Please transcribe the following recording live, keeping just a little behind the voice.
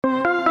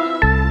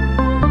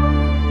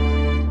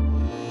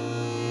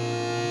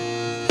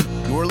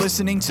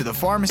listening to the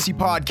Pharmacy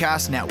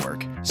Podcast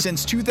Network.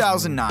 Since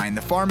 2009,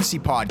 the Pharmacy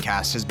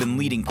Podcast has been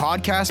leading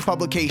podcast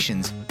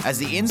publications as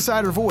the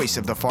insider voice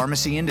of the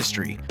pharmacy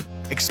industry.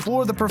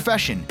 Explore the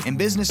profession and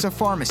business of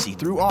pharmacy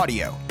through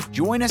audio.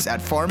 Join us at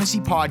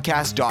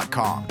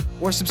pharmacypodcast.com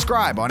or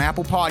subscribe on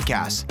Apple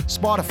Podcasts,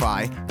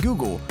 Spotify,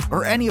 Google,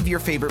 or any of your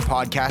favorite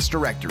podcast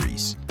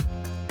directories.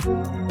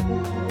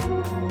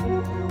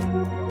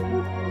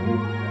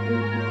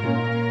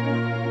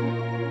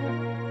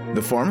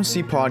 The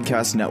Pharmacy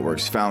Podcast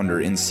Network's founder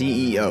and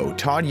CEO,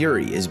 Todd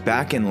Eury, is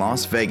back in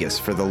Las Vegas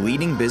for the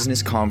leading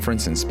business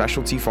conference in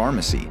specialty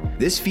pharmacy.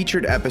 This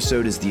featured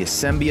episode is the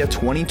Asembia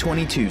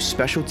 2022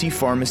 Specialty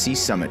Pharmacy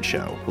Summit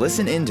Show.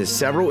 Listen in to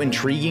several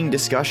intriguing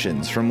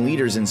discussions from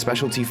leaders in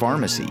specialty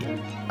pharmacy.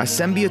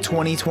 Asembia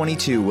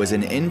 2022 was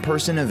an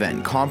in-person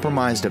event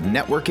comprised of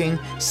networking,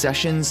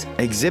 sessions,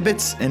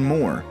 exhibits, and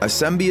more.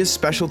 Asembia's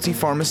Specialty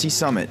Pharmacy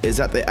Summit is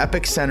at the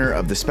epicenter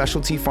of the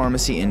specialty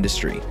pharmacy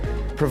industry,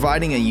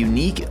 providing a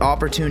unique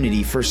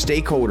opportunity for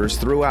stakeholders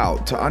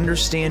throughout to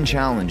understand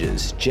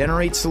challenges,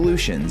 generate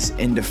solutions,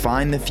 and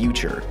define the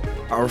future.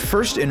 Our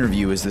first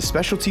interview is the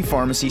Specialty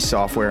Pharmacy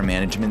Software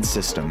Management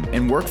System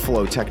and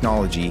Workflow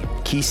Technology,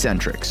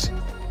 Keycentrix.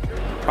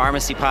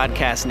 Pharmacy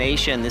Podcast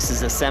Nation, this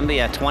is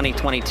Asembia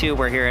 2022.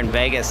 We're here in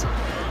Vegas.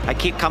 I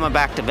keep coming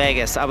back to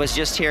Vegas. I was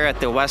just here at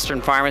the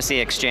Western Pharmacy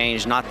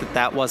Exchange. Not that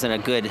that wasn't a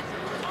good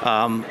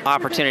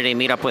opportunity to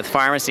meet up with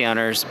pharmacy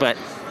owners, but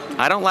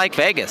I don't like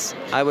Vegas.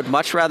 I would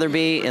much rather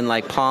be in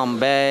like Palm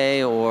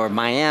Bay or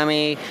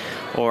Miami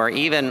or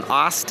even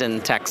Austin,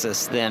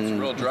 Texas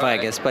than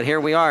Vegas. But here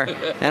we are.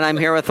 And I'm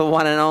here with the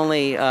one and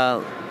only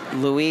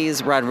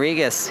Luis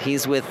Rodriguez.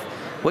 He's with,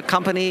 what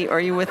company are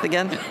you with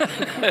again?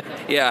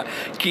 Yeah,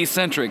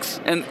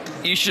 Keycentrix. And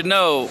you should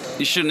know,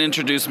 you shouldn't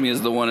introduce me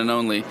as the one and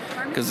only,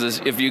 because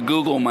if you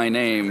Google my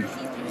name,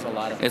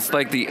 it's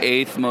like the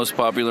 8th most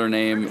popular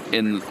name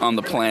on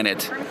the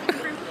planet.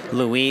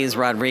 Luis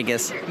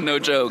Rodriguez. No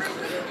joke.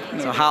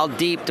 So how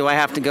deep do I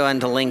have to go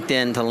into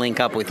LinkedIn to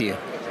link up with you?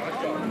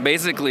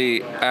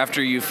 Basically,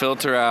 after you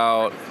filter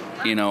out,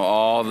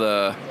 all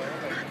the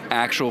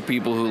actual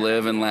people who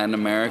live in Latin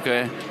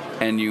America,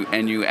 and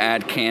you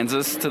add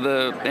Kansas to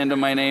the end of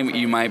my name,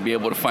 you might be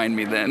able to find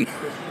me then.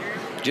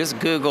 Just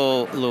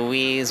Google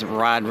Luis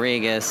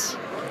Rodriguez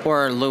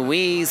or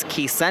Luis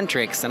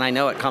Keycentrix, and I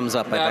know it comes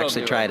up. I've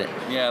actually tried it.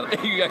 Yeah,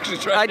 you actually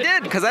tried it? I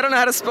did, because I don't know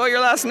how to spell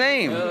your last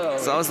name. Oh,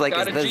 so I was like,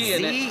 is the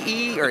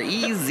Z-E or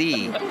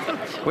E-Z?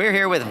 We're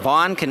here with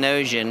Vaughn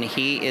Kanozian.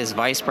 He is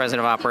Vice President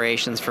of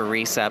Operations for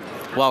Recept.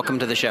 Welcome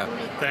to the show.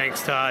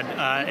 Thanks, Todd.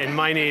 And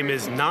my name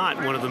is not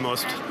one of the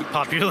most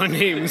popular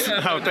names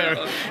out there.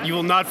 You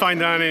will not find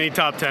it on any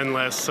top 10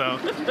 list, so.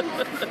 You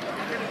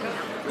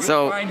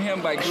can find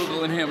him by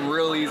Googling him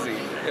real easy.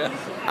 Yeah.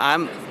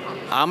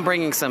 I'm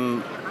bringing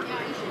some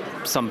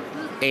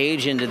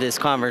age into this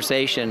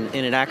conversation,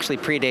 and it actually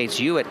predates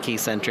you at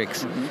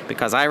Keycentrix,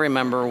 because I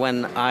remember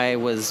when I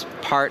was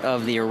part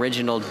of the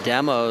original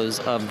demos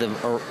of the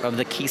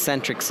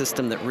Keycentrix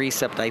system that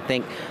Recept, I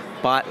think,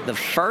 bought the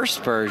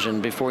first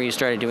version before you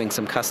started doing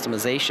some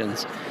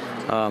customizations.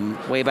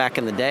 Way back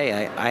in the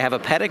day. I have a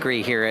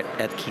pedigree here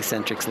at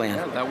Keycentrix land.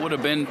 Yeah, that would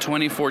have been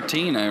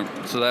 2014,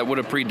 so that would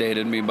have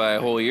predated me by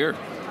a whole year.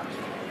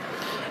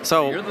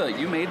 So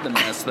you made the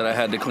mess that I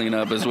had to clean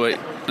up is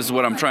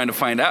what I'm trying to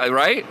find out,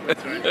 right?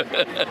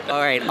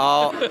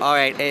 All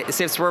right.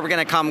 Since we're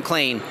going to come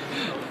clean,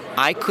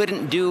 I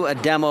couldn't do a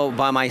demo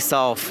by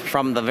myself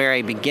from the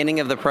very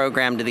beginning of the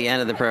program to the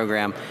end of the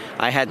program.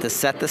 I had to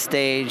set the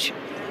stage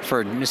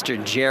for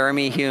Mr.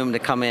 Jeremy Hume to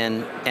come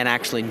in and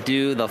actually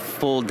do the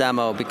full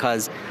demo,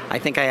 because I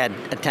think I had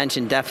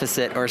attention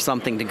deficit or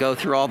something to go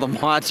through all the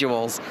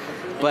modules.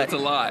 But it's a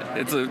lot.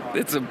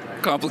 It's a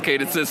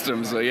complicated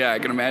system, so yeah, I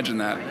can imagine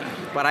that.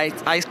 But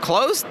I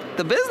closed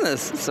the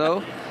business,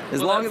 so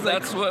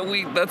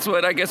that's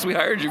what I guess we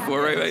hired you for,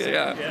 right?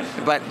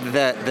 Yeah. But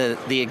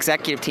the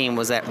executive team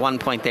was, at one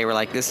point, they were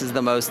like, "This is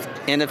the most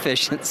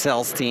inefficient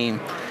sales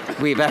team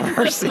we've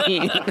ever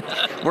seen."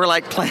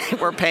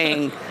 We're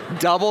paying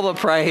double the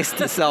price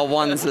to sell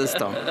one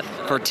system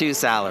for 2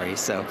 salaries.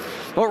 So,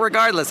 well,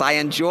 regardless, I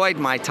enjoyed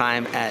my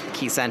time at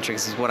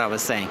Keycentrix, is what I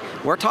was saying.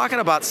 We're talking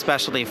about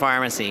specialty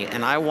pharmacy,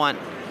 and I want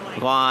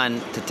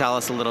Vaughn to tell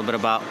us a little bit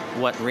about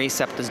what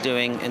Recept is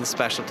doing in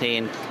specialty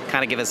and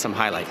kind of give us some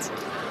highlights.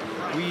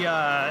 We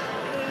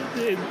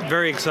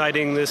very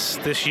exciting.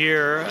 This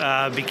year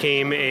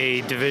became a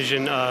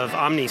division of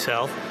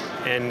Omnicell,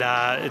 and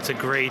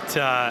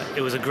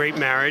it was a great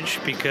marriage,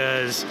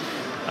 because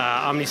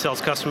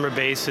Omnicell's customer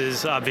base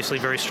is obviously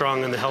very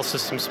strong in the health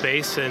system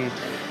space, and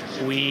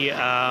we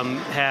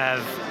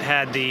have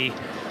had the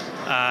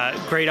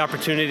great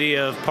opportunity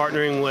of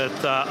partnering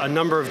with a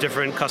number of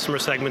different customer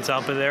segments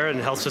out there, and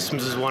health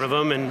systems is one of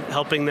them, and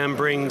helping them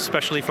bring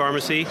specialty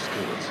pharmacy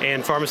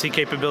and pharmacy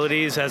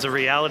capabilities as a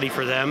reality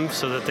for them,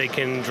 so that they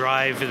can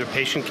drive their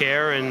patient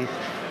care and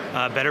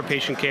better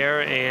patient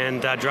care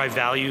and drive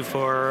value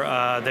for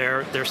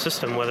their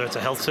system, whether it's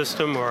a health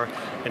system or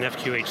an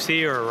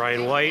FQHC or a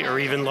Ryan White, or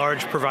even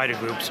large provider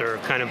groups are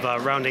kind of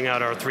rounding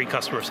out our 3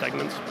 customer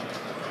segments.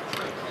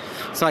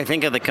 So I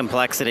think of the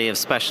complexity of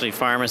specialty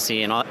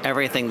pharmacy and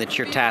everything that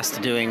you're tasked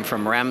to doing,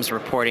 from REMS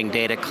reporting,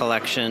 data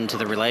collection, to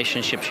the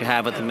relationships you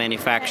have with the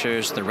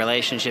manufacturers, the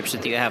relationships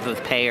that you have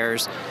with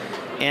payers.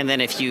 And then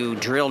if you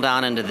drill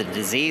down into the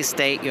disease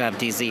state, you have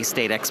disease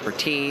state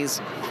expertise.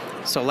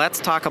 So let's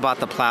talk about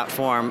the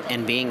platform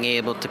and being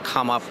able to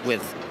come up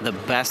with the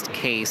best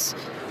case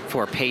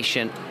for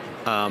patient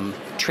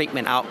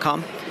treatment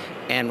outcome.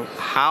 And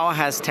how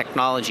has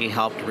technology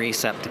helped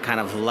ReCept to kind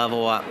of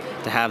level up,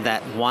 to have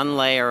that one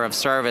layer of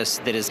service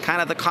that is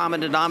kind of the common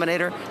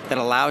denominator that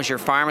allows your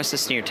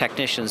pharmacists and your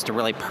technicians to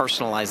really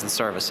personalize the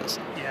services?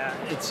 Yeah,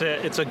 it's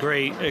a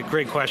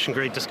great question,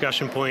 great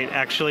discussion point.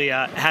 Actually,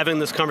 having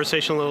this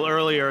conversation a little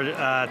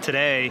earlier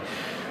today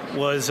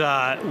was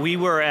we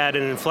were at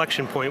an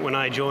inflection point when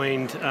I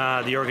joined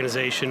the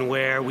organization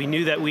where we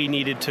knew that we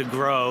needed to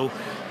grow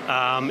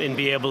and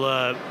be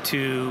able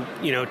to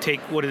take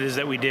what it is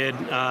that we did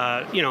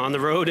on the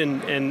road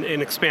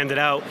and expand it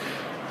out.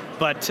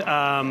 But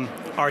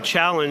our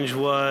challenge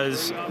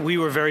was we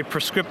were very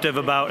prescriptive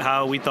about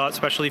how we thought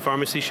specialty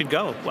pharmacy should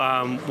go,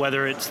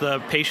 whether it's the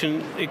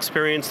patient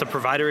experience, the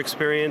provider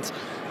experience,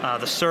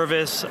 the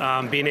service,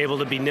 being able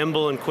to be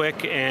nimble and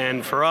quick.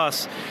 And for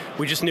us,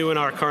 we just knew in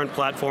our current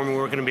platform we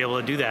weren't going to be able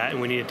to do that, and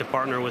we needed to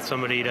partner with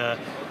somebody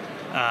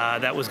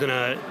that was going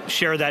to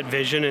share that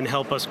vision and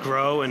help us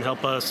grow and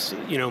help us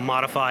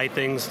modify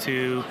things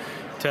to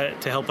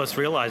help us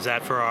realize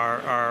that for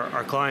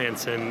our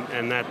clients.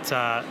 And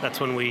that's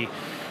when we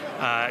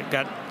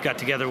got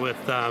together with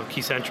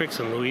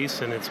Keycentrix and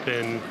Luis, and it's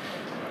been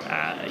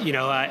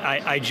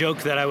I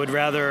joke that I would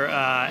rather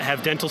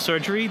have dental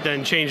surgery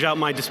than change out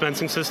my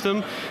dispensing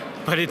system,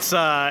 but it's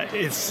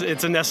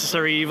a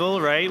necessary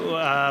evil, right?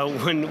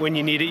 When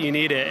you need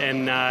it,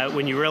 and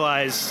when you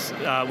realize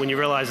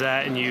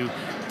that and you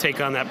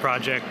take on that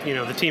project,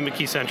 the team at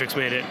Keycentrix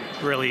made it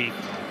really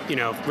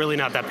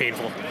not that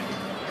painful.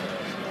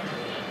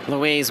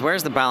 Louise,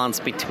 where's the balance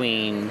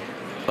between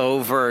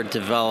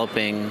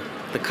over-developing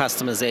the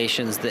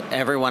customizations that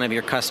every one of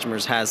your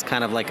customers has,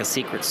 kind of like a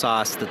secret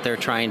sauce that they're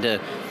trying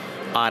to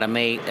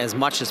automate as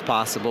much as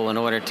possible in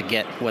order to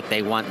get what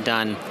they want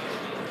done?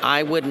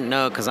 I wouldn't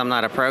know because I'm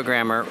not a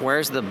programmer.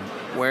 Where's the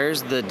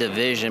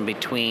division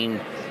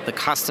between the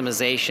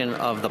customization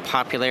of the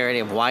popularity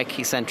of why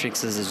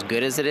Keycentrix is as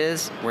good as it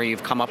is, where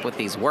you've come up with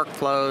these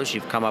workflows,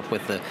 you've come up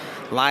with the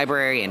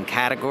library and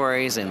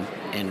categories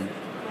and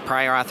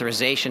prior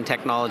authorization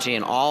technology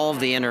and all of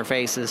the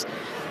interfaces,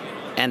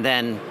 and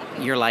then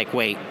you're like,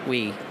 wait,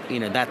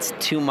 that's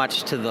too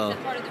much to the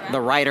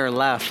right or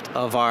left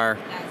of our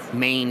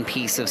main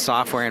piece of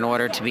software in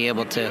order to be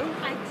able to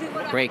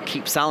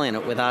keep selling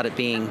it without it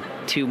being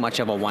too much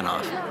of a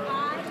one-off.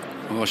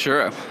 Well,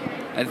 sure.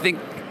 I think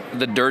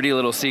the dirty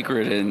little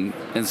secret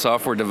in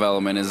software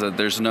development is that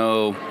there's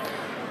no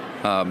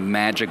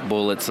magic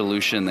bullet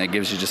solution that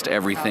gives you just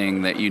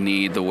everything that you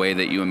need the way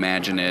that you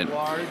imagine it,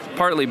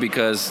 partly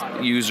because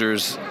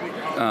users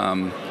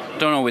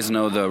don't always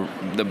know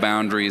the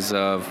boundaries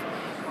of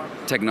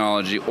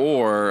technology,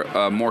 or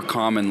more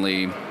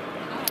commonly,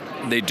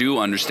 they do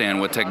understand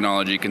what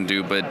technology can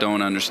do, but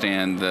don't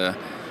understand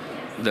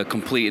the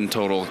complete and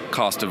total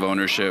cost of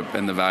ownership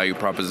and the value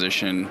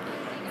proposition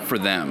for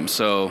them.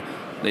 So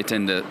they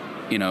tend to,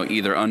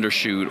 either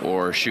undershoot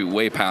or shoot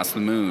way past the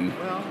moon.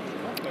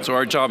 So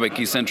our job at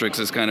Keycentrix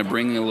is kind of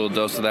bringing a little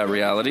dose of that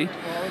reality.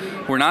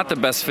 We're not the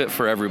best fit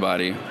for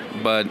everybody,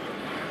 but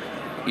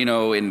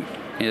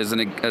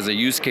as a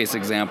use case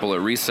example at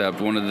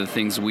ReCept, one of the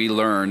things we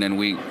learn, and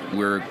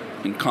we're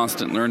in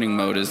constant learning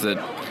mode, is that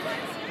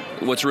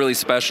what's really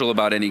special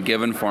about any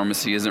given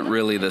pharmacy isn't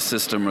really the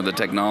system or the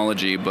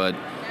technology, but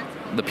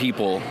the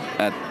people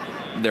at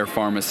their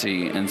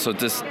pharmacy. And so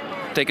just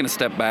taking a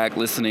step back,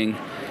 listening,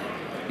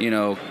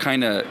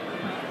 kind of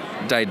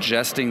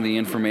digesting the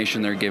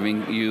information they're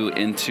giving you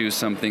into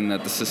something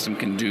that the system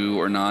can do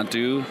or not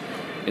do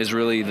is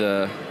really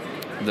the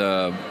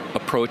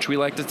approach we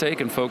like to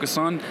take and focus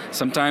on.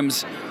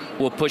 Sometimes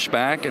we'll push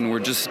back and we're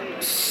just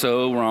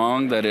so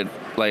wrong that it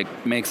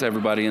makes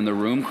everybody in the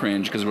room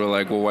cringe, because we're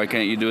like, well, why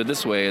can't you do it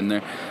this way?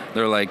 And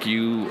they're like,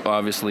 you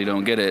obviously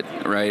don't get it,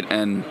 right?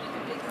 And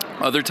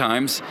other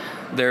times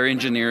they're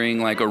engineering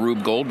like a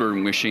Rube Goldberg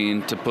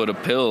machine to put a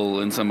pill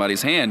in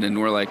somebody's hand, and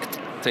we're like,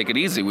 take it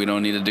easy, we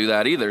don't need to do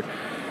that either.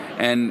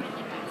 And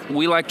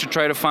we like to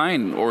try to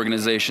find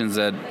organizations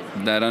that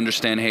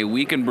understand, hey,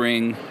 we can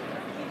bring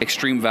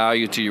extreme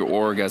value to your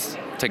org as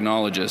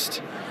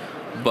technologist,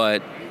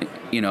 but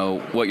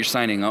what you're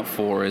signing up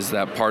for is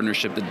that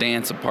partnership, the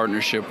dance of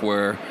partnership,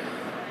 where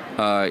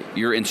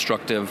you're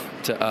instructive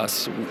to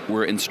us,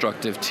 we're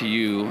instructive to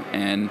you,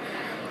 and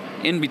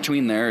in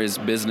between there is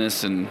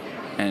business and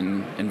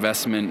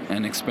investment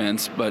and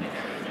expense, but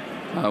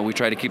we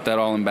try to keep that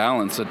all in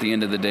balance. At the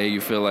end of the day, you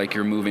feel like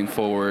you're moving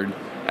forward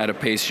at a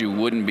pace you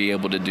wouldn't be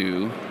able to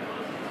do,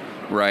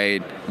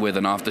 right, with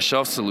an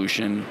off-the-shelf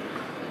solution,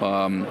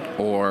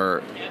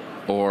 or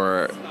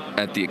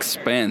at the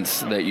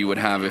expense that you would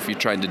have if you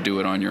tried to do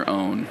it on your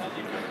own.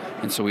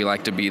 And so we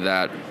like to be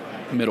that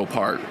middle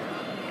part.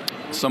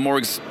 Some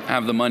orgs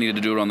have the money to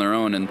do it on their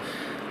own, and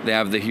they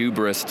have the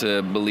hubris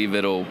to believe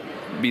it'll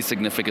be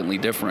significantly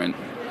different.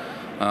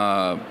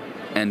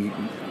 And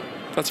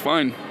that's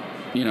fine.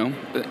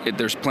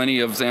 There's plenty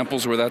of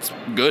examples where that's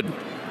good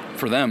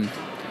for them.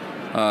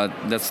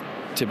 That's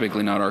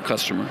typically not our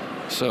customer.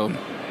 So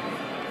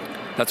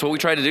that's what we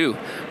try to do.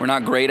 We're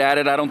not great at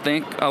it, I don't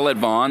think. I'll let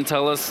Vaughn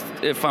tell us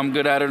if I'm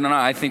good at it or not.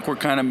 I think we're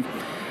kind of,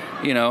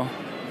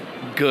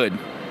 good.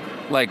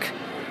 Like,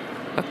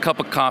 a cup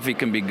of coffee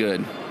can be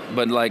good,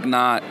 but like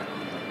not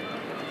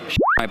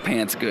my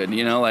pants good,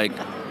 like,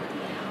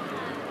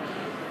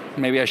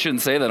 maybe I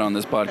shouldn't say that on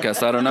this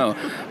podcast, I don't know.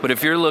 But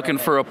if you're looking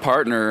for a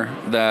partner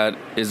that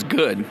is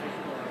good,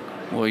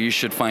 well, you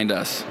should find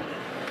us.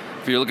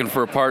 If you're looking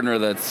for a partner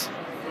that's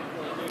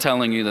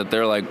telling you that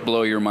they're like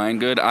blow your mind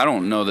good, I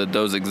don't know that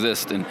those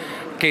exist. And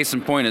case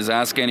in point is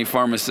ask any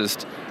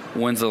pharmacist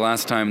when's the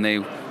last time they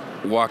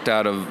walked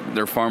out of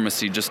their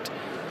pharmacy just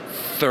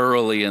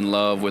thoroughly in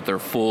love with their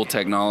full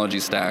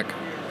technology stack.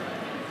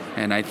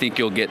 And I think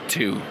you'll get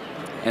 2.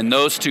 And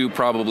those 2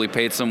 probably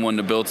paid someone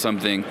to build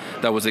something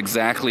that was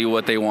exactly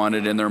what they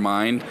wanted in their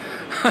mind,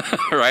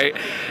 right?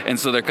 And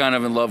so they're kind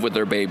of in love with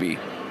their baby.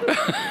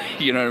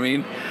 You know what I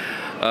mean?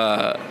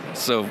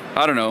 So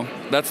I don't know.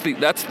 That's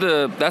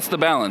the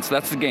balance.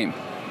 That's the game,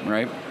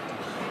 right?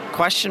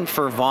 Question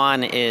for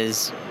Vaughn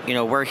is,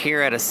 we're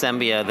here at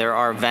Asembia. There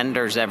are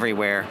vendors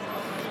everywhere.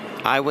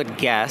 I would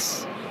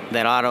guess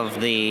that out of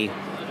the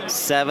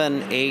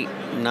 7, 8,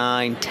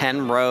 9,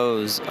 10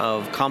 rows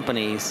of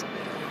companies,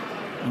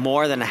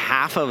 more than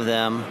half of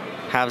them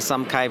have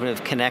some kind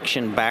of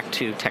connection back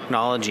to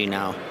technology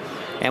now.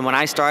 And when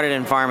I started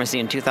in pharmacy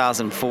in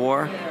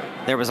 2004,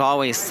 there was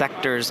always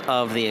sectors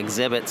of the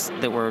exhibits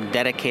that were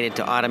dedicated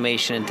to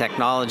automation and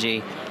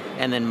technology,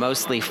 and then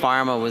mostly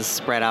pharma was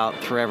spread out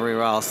through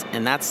everywhere else.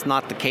 And that's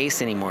not the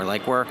case anymore.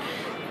 Like, we're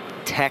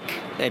tech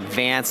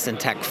advanced and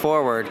tech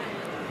forward,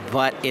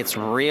 but it's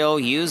real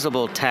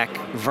usable tech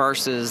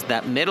versus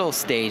that middle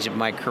stage of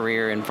my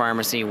career in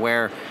pharmacy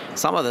where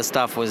some of the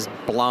stuff was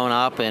blown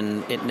up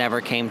and it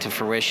never came to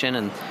fruition,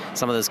 and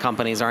some of those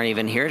companies aren't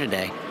even here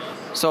today.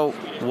 So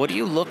what do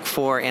you look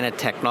for in a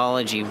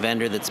technology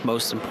vendor that's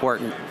most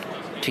important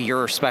to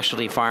your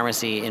specialty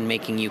pharmacy in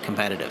making you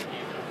competitive?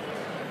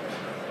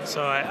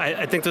 So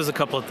I think there's a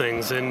couple of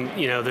things, and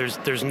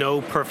there's no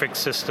perfect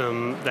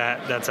system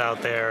that's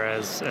out there,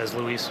 as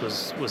Luis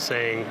was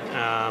saying.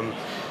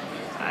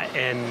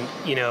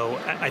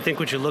 I think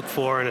what you look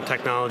for in a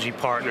technology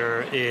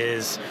partner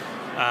is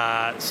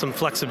some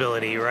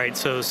flexibility, right?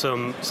 So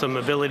some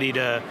ability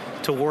to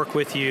work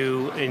with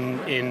you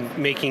in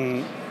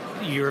making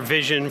your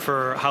vision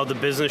for how the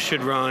business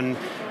should run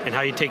and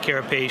how you take care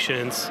of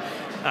patients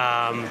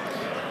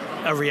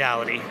a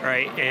reality,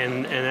 right?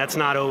 And that's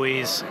not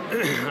always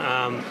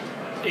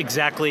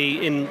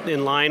exactly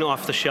in line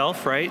off the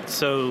shelf, right?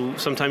 So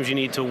sometimes you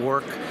need to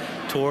work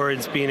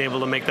towards being able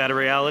to make that a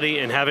reality,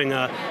 and having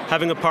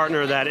a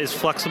partner that is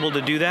flexible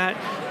to do that,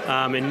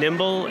 and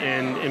nimble,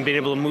 and being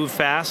able to move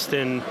fast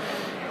and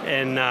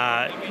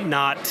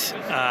not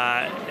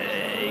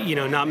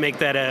make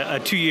that a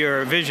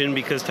 2-year vision,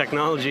 because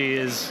technology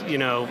is,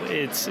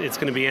 it's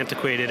going to be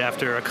antiquated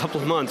after a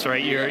couple of months,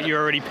 right?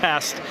 You're already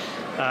past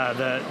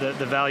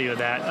the value of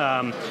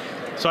that.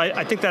 So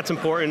I think that's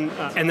important.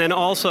 And then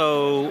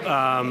also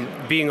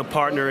being a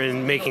partner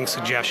in making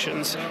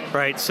suggestions,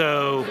 right?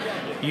 So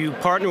you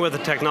partner with a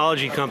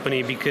technology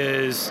company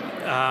because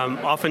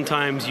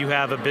oftentimes you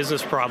have a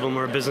business problem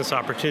or a business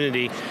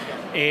opportunity,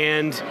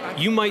 and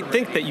you might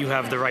think that you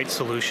have the right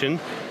solution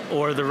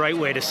or the right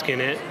way to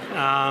skin it,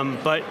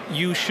 but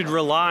you should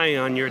rely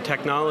on your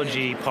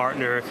technology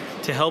partner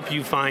to help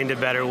you find a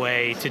better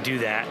way to do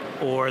that,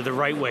 or the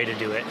right way to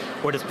do it,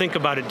 or to think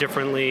about it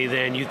differently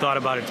than you thought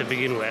about it to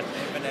begin with.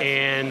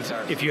 And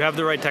if you have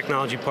the right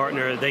technology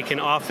partner, they can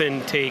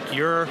often take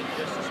your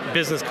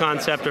business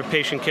concept or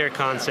patient care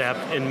concept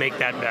and make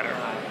that better.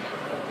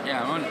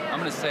 Yeah, I'm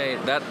going to say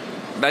that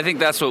I think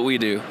that's what we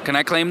do. Can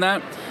I claim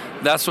that?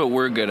 That's what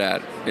we're good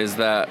at, is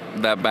that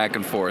back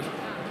and forth.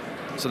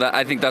 So that,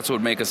 I think that's what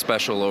would make us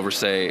special over,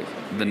 say,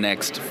 the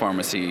next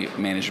pharmacy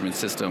management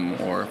system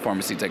or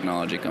pharmacy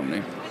technology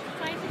company.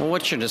 Well,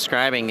 what you're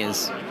describing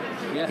is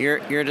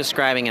you're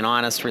describing an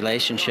honest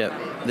relationship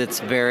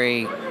that's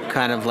very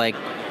kind of like,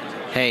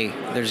 hey,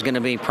 there's going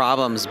to be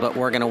problems, but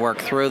we're going to work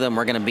through them.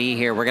 We're going to be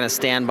here. We're going to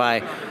stand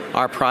by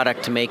our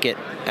product to make it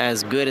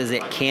as good as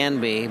it can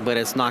be, but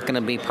it's not going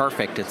to be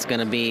perfect. It's going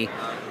to be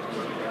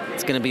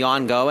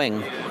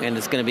ongoing, and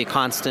it's going to be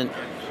constant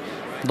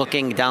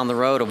looking down the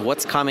road of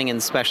what's coming in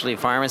specialty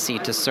pharmacy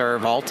to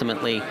serve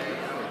ultimately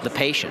the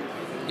patient.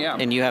 Yeah.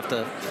 And you have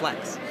to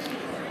flex.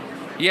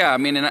 Yeah, I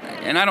mean,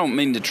 and I don't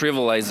mean to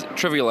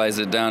trivialize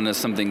it down to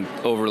something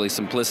overly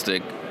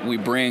simplistic. We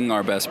bring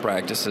our best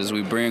practices,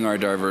 we bring our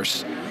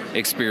diverse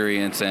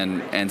experience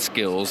and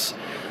skills.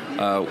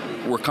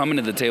 We're coming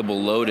to the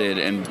table loaded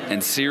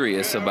and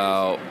serious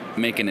about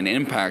making an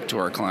impact to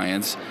our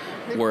clients,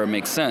 where it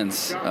makes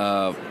sense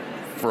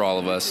for all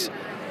of us.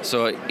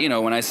 So, you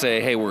know, when I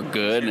say, hey, we're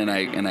good, and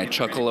I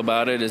chuckle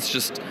about it, it's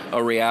just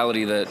a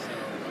reality that,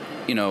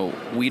 you know,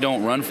 we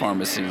don't run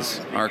pharmacies.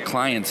 Our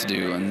clients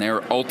do, and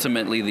they're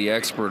ultimately the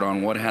expert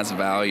on what has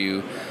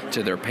value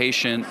to their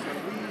patient,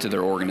 to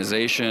their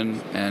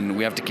organization, and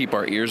we have to keep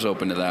our ears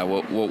open to that.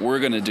 What we're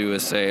going to do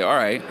is say, all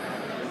right,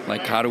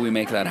 like, how do we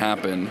make that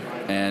happen?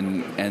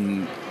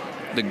 And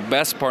the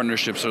best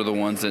partnerships are the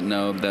ones that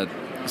know that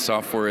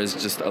software is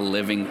just a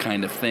living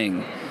kind of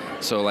thing.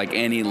 So like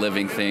any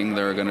living thing,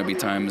 there are going to be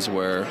times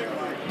where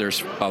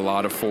there's a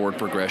lot of forward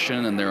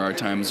progression, and there are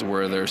times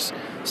where there's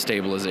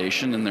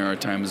stabilization, and there are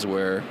times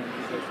where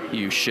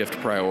you shift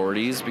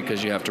priorities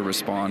because you have to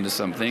respond to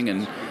something.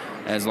 And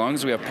as long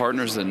as we have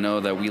partners that know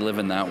that we live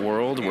in that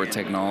world where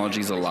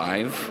technology's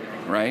alive,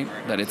 right?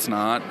 That it's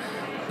not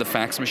the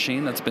fax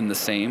machine that's been the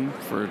same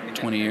for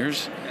 20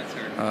 years,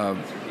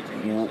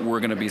 we're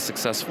going to be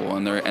successful,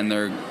 and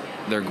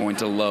they're going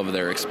to love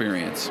their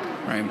experience,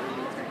 right?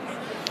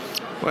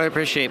 Well, I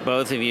appreciate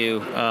both of you.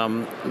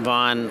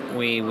 Vaughn,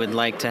 we would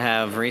like to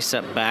have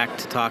Recep back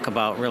to talk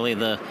about really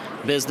the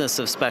business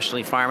of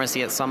specialty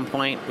pharmacy at some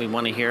point. We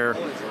want to hear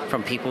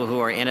from people who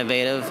are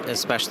innovative,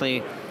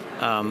 especially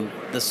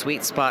the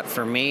sweet spot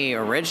for me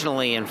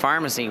originally in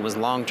pharmacy was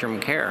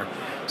long-term care.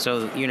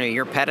 So, you know,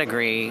 your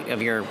pedigree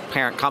of your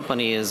parent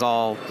company is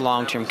all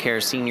long-term care,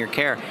 senior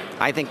care.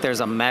 I think there's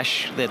a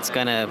mesh that's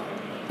going to,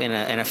 in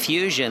a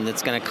fusion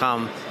that's going to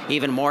come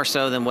even more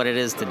so than what it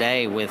is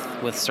today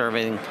with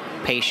serving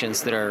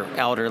patients that are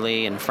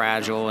elderly and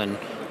fragile and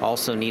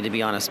also need to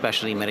be on a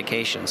specialty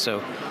medication.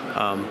 So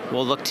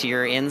we'll look to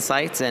your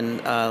insights.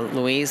 And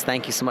Louise,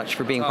 thank you so much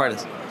for being part of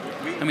this.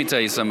 Let me tell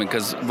you something,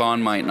 because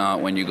Vaughn might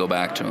not when you go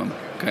back to him,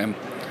 okay?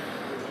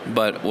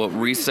 But what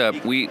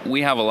Recep,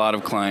 we have a lot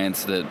of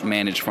clients that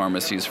manage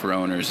pharmacies for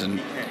owners and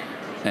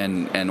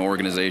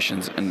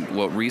organizations, and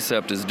what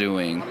Recep is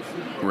doing,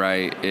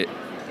 right,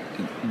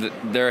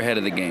 they're ahead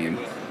of the game.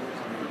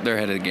 They're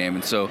ahead of the game.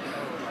 And so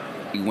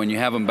when you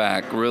have him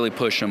back, really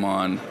push him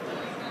on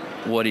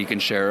what he can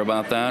share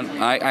about that.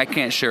 I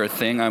can't share a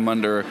thing. I'm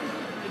under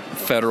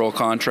federal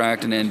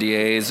contract and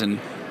NDAs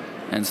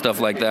and stuff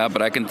like that,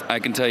 but I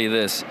can tell you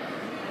this.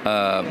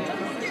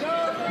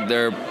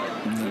 They're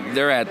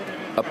at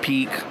a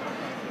peak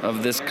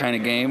of this kind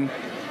of game,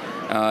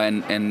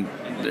 and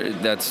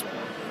that's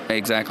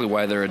exactly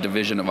why they're a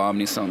division of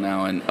Omnicell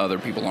now and other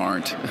people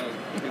aren't.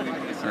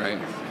 Right?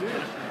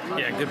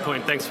 Yeah, good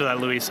point. Thanks for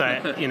that, Luis.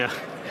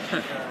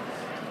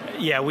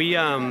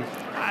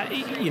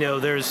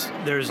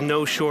 There's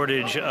no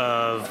shortage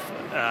of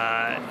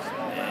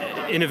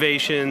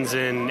innovations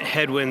and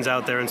headwinds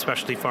out there in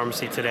specialty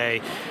pharmacy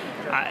today.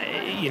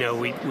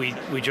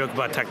 We joke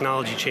about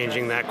technology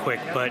changing that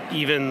quick, but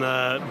even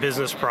the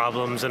business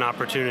problems and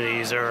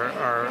opportunities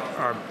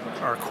are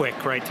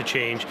quick, right, to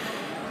change.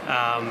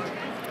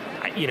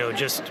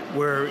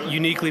 We're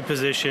uniquely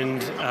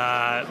positioned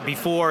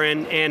before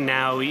and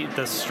now,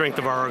 the strength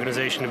of our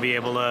organization to be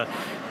able to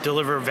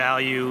deliver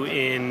value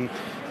in,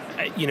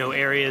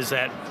 areas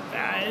that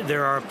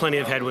there are plenty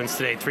of headwinds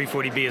today.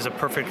 340B is a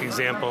perfect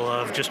example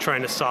of just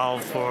trying to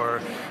solve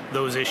for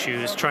those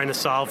issues, trying to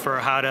solve for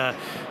how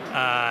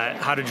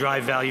to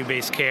drive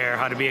value-based care,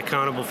 how to be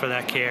accountable for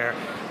that care,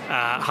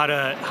 how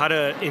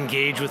to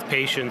engage with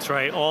patients,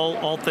 right?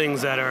 All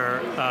things that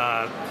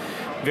are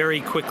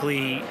very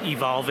quickly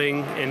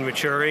evolving and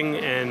maturing,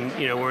 and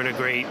we're in a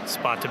great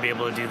spot to be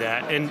able to do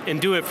that and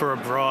do it for a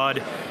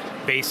broad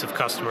base of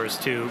customers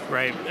too,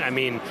 right? I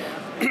mean,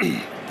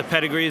 the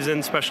pedigree is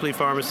in specialty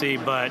pharmacy,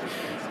 but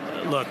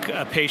look,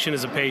 a patient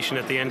is a patient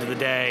at the end of the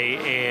day,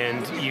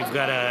 and you've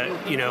got to,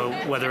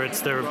 whether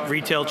it's the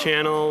retail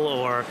channel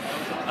or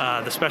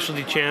the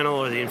specialty channel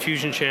or the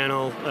infusion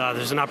channel,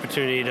 there's an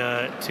opportunity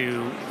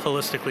to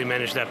holistically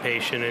manage that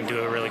patient and do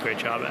a really great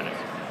job at it.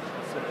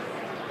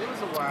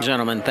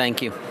 Gentlemen,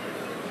 thank you.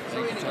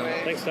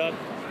 Thanks, Todd.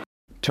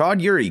 Todd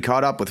Eury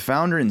caught up with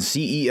founder and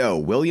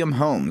CEO William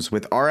Holmes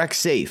with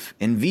RxSafe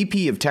and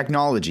VP of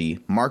Technology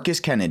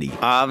Marcus Kennedy.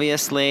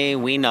 Obviously,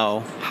 we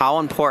know how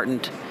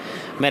important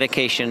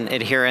medication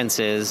adherence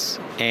is,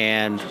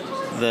 and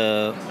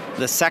the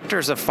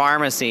sectors of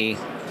pharmacy,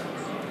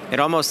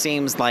 it almost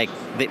seems like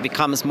it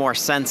becomes more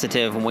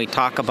sensitive when we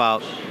talk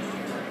about,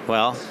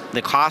 well,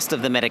 the cost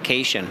of the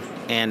medication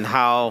and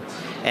how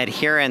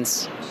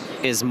adherence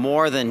is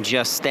more than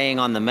just staying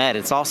on the med.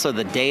 It's also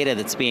the data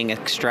that's being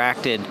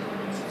extracted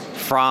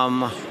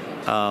from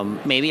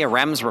maybe a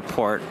REMS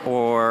report,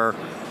 or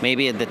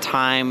maybe at the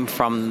time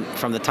from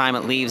the time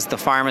it leaves the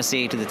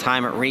pharmacy to the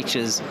time it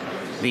reaches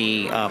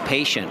the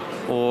patient,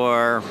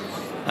 or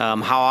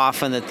how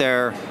often that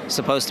they're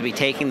supposed to be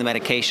taking the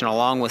medication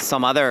along with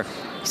some other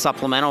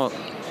supplemental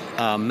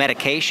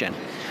medication.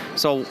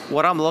 So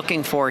what I'm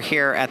looking for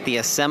here at the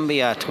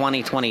Asembia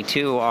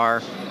 2022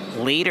 are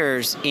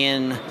leaders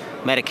in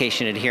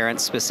medication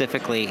adherence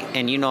specifically,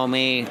 and you know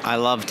me, I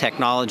love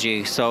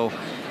technology, so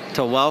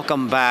to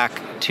welcome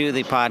back to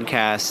the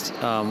podcast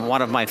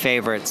one of my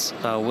favorites,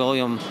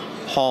 William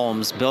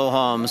Holmes, Bill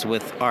Holmes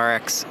with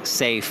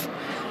RxSafe.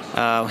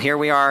 Here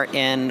we are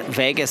in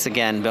Vegas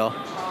again, Bill.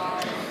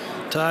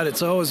 Todd,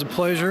 it's always a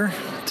pleasure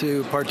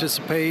to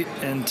participate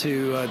and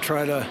to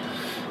try to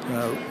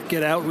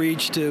get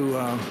outreach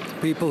to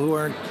people who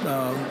aren't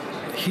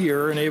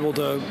here and able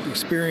to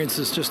experience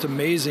this just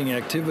amazing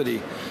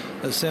activity.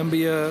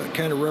 Asembia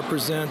kind of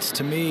represents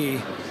to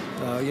me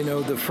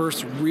the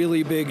first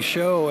really big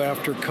show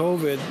after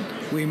COVID.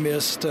 We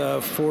missed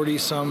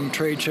 40-some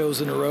trade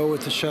shows in a row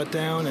with the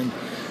shutdown, and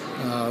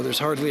there's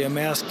hardly a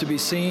mask to be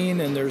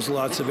seen, and there's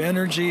lots of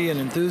energy and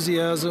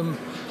enthusiasm,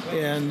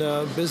 and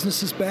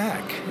business is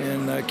back.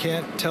 And I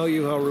can't tell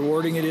you how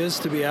rewarding it is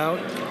to be out,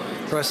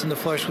 pressing the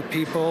flesh with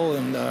people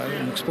and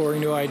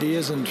exploring new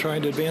ideas and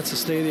trying to advance the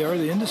state of the art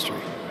of the industry.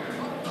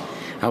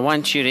 I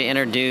want you to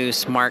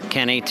introduce Mark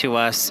Kenney to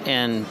us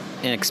and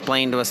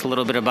explain to us a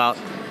little bit about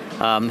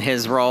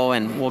his role,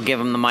 and we'll give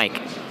him the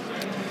mic.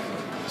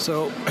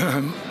 So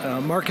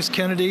Marcus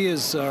Kennedy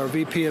is our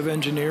VP of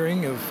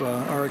Engineering of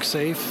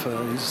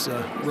RxSafe. He's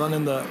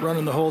running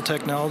the whole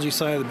technology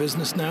side of the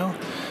business now.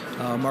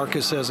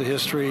 Marcus has a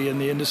history in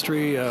the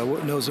industry,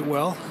 knows it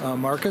well.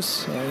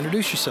 Marcus,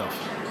 introduce yourself.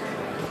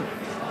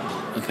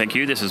 Thank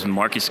you. This is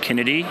Marcus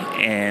Kennedy,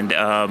 and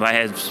I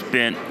have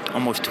spent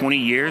almost 20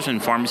 years in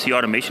pharmacy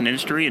automation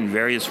industry in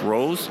various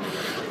roles.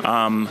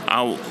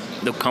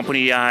 The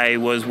company I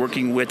was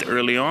working with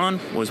early on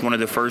was one of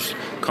the first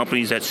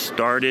companies that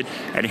started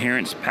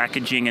Adherence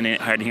Packaging and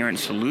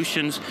Adherence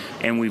Solutions,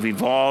 and we've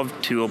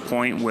evolved to a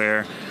point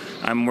where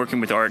I'm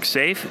working with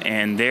RxSafe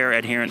and their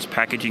Adherence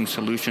Packaging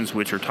Solutions,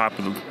 which are top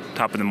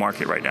of the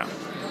market right now.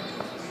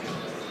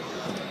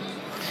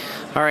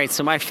 All right,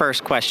 so my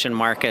first question,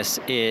 Marcus,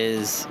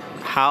 is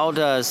how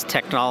does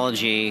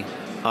technology,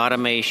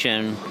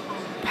 automation,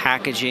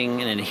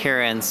 packaging, and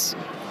adherence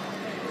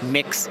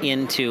mix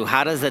into,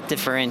 how does that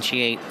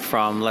differentiate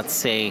from, let's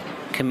say,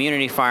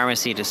 community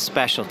pharmacy to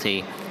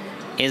specialty?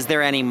 Is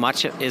there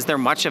much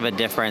of a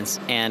difference,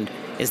 and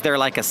is there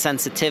like a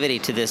sensitivity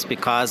to this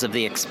because of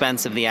the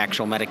expense of the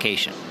actual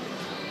medication?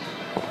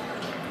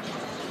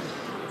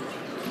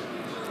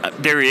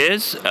 There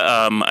is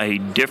a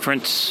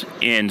difference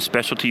in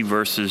specialty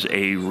versus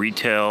a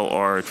retail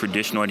or a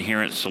traditional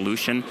adherence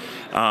solution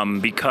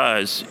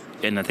because,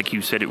 and I think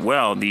you said it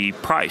well, the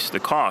price, the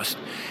cost.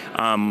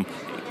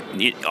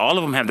 All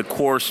of them have the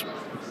course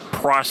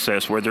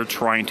process where they're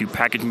trying to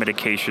package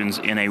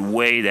medications in a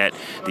way that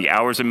the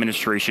hours of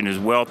administration is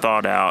well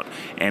thought out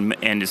and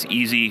is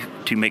easy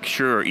to make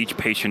sure each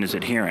patient is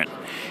adherent.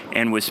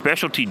 And with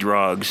specialty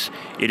drugs,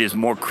 it is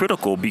more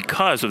critical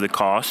because of the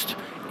cost,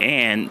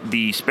 and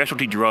the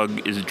specialty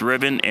drug is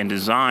driven and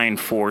designed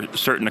for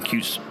certain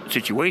acute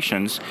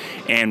situations,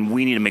 and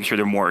we need to make sure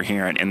they're more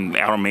adherent, and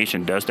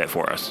automation does that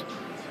for us.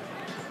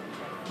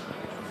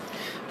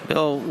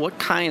 Bill, what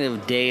kind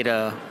of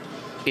data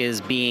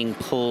is being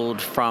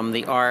pulled from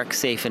the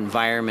RxSafe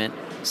environment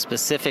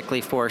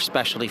specifically for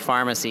specialty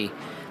pharmacy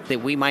that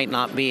we might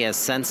not be as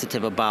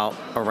sensitive about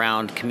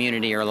around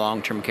community or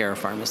long-term care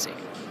pharmacy?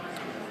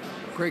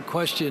 Great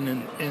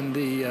question, and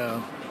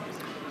the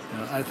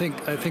I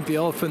think the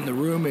elephant in the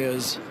room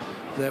is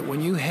that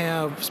when you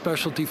have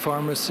specialty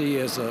pharmacy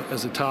as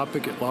a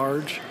topic at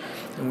large,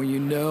 and when you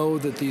know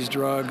that these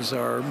drugs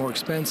are more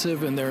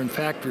expensive and they're in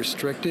fact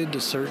restricted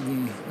to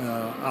certain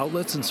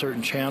outlets and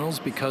certain channels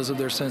because of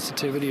their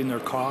sensitivity and their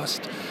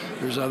cost,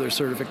 there's other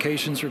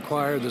certifications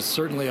required, there's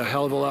certainly a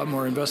hell of a lot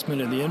more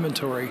investment in the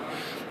inventory.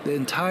 The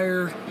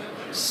entire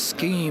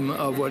scheme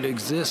of what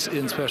exists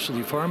in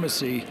specialty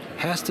pharmacy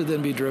has to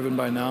then be driven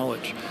by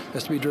knowledge. It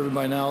has to be driven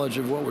by knowledge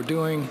of what we're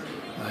doing.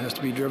 It has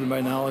to be driven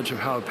by knowledge of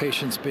how a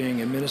patient's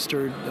being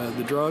administered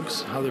the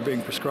drugs, how they're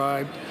being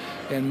prescribed,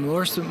 and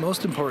most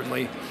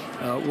importantly,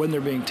 when they're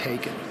being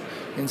taken.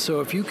 And so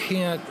if you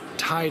can't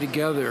tie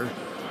together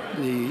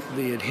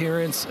the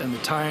adherence and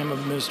the time of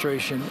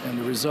administration and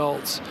the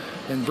results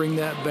and bring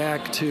that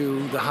back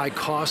to the high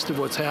cost of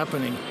what's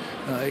happening,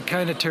 it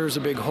kind of tears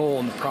a big hole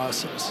in the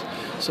process.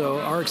 So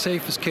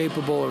RxSafe is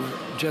capable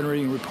of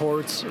generating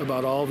reports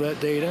about all of that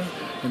data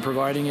and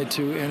providing it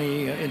to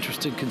any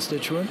interested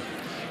constituent.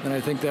 And I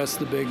think that's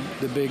the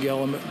big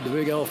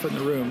elephant in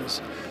the room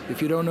is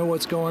if you don't know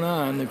what's going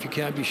on, if you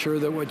can't be sure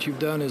that what you've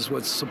done is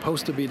what's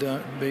supposed to be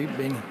done,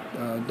 being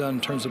done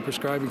in terms of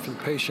prescribing for the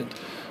patient,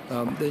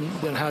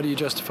 then how do you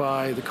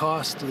justify the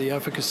cost, the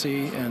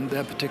efficacy, and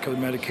that particular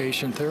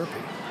medication therapy?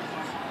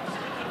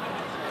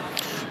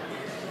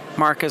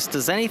 Marcus,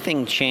 does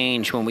anything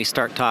change when we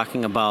start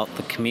talking about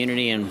the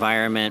community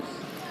environment?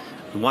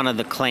 One of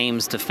the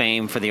claims to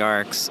fame for the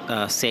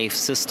RxSafe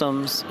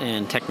systems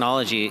and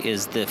technology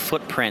is the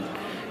footprint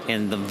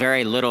and the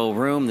very little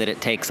room that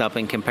it takes up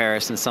in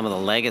comparison to some of the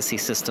legacy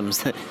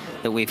systems that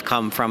we've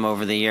come from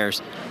over the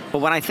years. But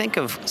when I think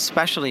of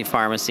specialty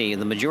pharmacy,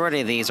 the majority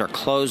of these are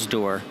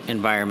closed-door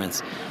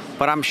environments.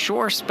 But I'm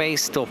sure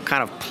space still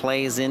kind of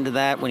plays into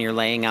that when you're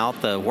laying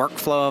out the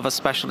workflow of a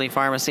specialty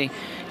pharmacy.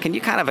 Can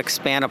you kind of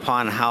expand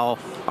upon how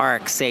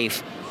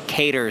RxSafe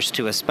caters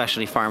to a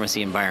specialty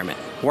pharmacy environment?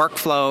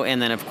 Workflow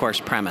and then, of course,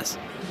 premise.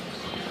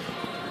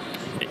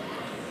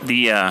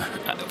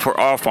 For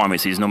all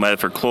pharmacies, no matter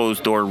for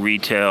closed door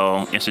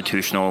retail,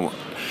 institutional,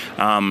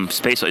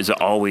 space is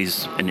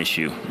always an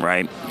issue,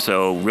 right?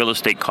 So real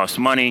estate costs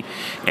money,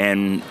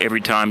 and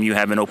every time you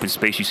have an open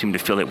space, you seem to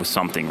fill it with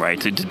something, right,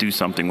 to do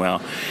something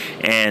well.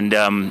 And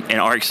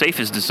RxSafe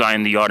has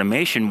designed the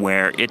automation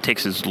where it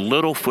takes as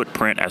little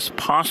footprint as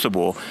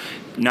possible,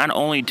 not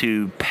only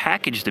to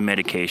package the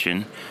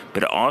medication,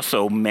 but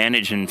also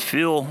manage and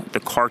fill the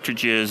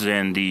cartridges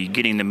and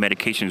getting the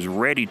medications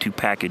ready to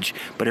package,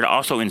 but it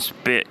also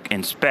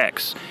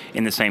inspects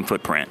in the same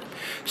footprint.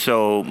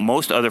 So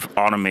most other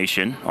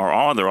automation, or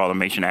all other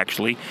automation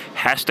actually,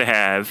 has to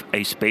have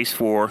a space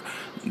for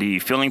the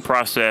filling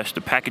process,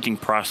 the packaging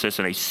process,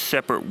 and a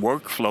separate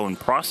workflow and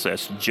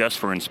process just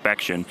for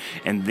inspection,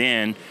 and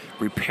then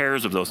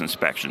repairs of those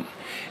inspections.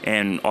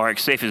 And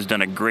RxSafe has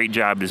done a great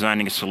job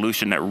designing a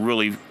solution that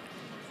really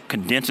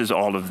condenses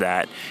all of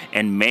that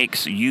and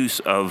makes use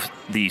of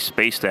the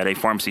space that a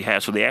pharmacy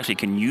has, so they actually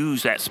can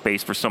use that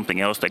space for something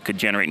else that could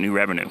generate new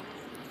revenue.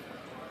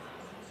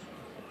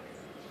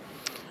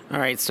 All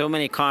right, so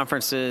many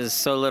conferences,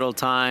 so little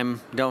time.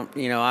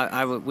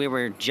 We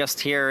were just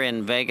here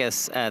in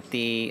Vegas at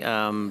the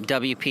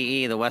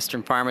WPE, the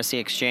Western Pharmacy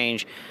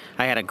Exchange.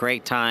 I had a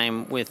great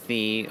time with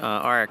the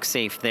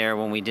RxSafe there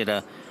when we did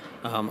a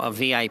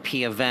VIP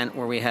event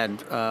where we had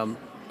a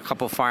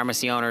couple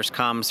pharmacy owners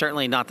come.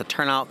 Certainly not the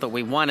turnout that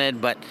we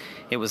wanted, but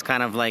it was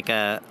kind of like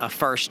a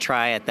first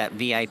try at that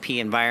VIP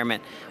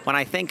environment. When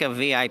I think of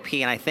VIP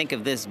and I think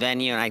of this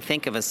venue and I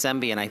think of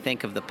Asembia and I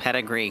think of the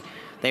pedigree,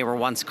 they were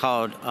once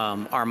called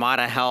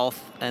Armada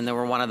Health, and they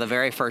were one of the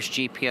very first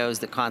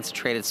GPOs that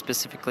concentrated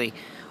specifically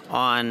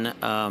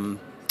on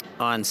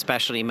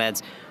specialty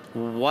meds.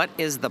 What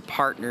is the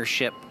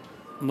partnership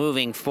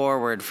moving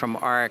forward from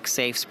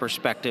RxSafe's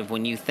perspective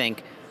when you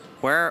think,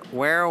 where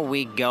are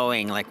we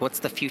going? Like, what's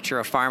the future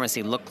of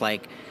pharmacy look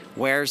like?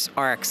 Where's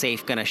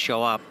RxSafe going to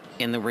show up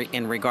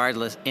regarding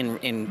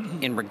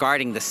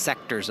the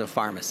sectors of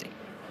pharmacy?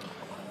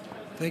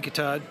 Thank you,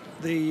 Todd.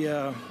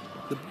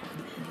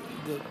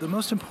 The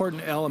most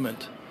important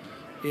element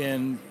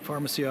in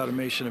pharmacy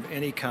automation of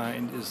any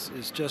kind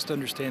is just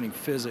understanding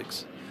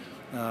physics.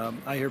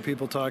 I hear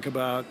people talk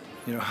about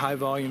high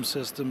volume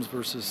systems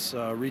versus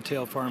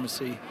retail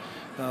pharmacy.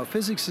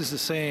 Physics is the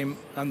same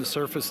on the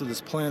surface of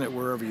this planet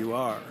wherever you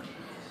are.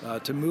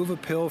 To move a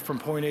pill from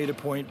point A to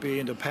point B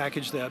and to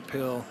package that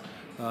pill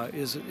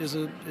is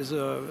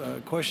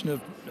a question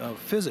of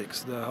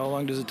physics. How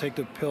long does it take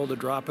the pill to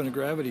drop in a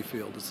gravity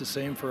field? It's the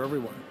same for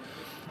everyone.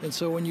 And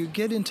so when you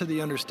get into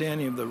the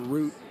understanding of the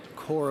root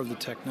core of the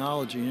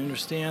technology, and you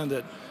understand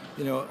that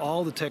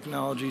all the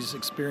technologies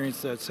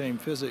experience that same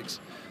physics,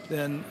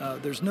 then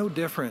there's no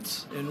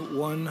difference in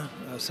one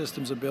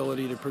system's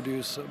ability to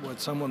produce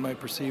what someone might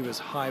perceive as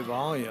high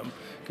volume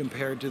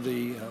compared to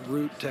the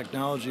root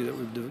technology that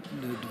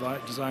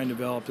we've designed and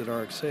developed at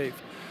RxSafe.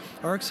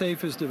 RxSafe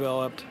has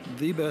developed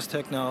the best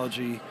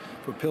technology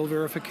for pill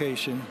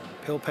verification,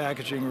 pill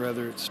packaging,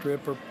 whether it's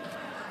strip or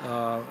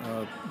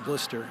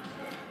blister,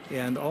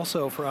 and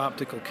also for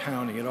optical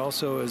counting. It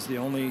also is the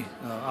only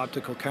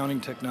optical counting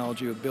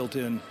technology with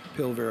built-in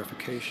pill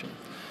verification.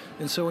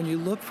 And so when you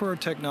look for a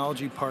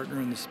technology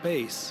partner in the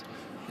space,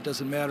 it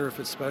doesn't matter if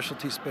it's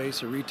specialty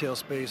space or retail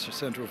space or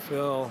central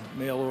fill,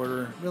 mail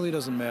order, it really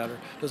doesn't matter.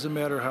 It doesn't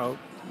matter how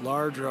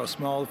large or how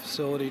small the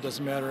facility, it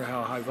doesn't matter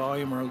how high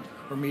volume or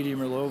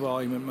medium or low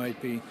volume it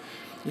might be.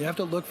 You have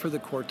to look for the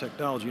core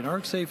technology, and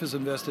RxSafe has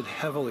invested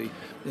heavily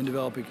in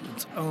developing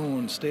its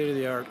own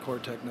state-of-the-art core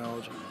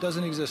technology. It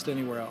doesn't exist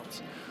anywhere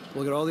else.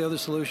 Look at all the other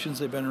solutions.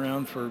 They've been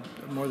around for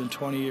more than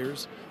 20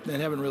 years and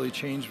haven't really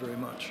changed very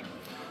much.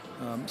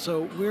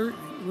 So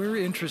we're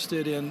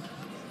interested in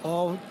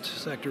all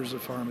sectors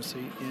of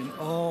pharmacy, in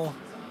all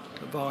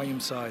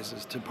volume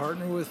sizes, to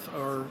partner with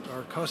our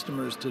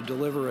customers to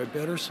deliver a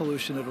better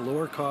solution at a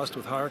lower cost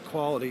with higher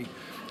quality,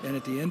 and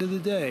at the end of the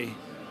day,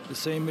 the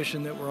same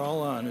mission that we're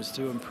all on is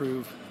to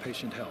improve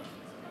patient health.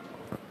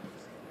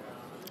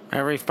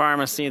 Every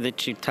pharmacy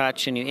that you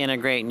touch and you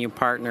integrate and you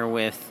partner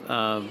with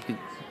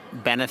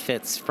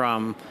benefits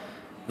from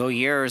the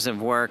years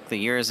of work, the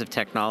years of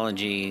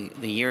technology,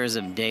 the years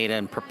of data,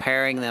 and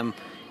preparing them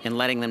and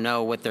letting them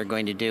know what they're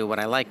going to do. What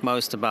I like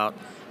most about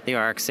the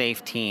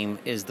RxSafe team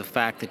is the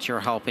fact that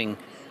you're helping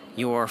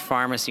your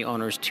pharmacy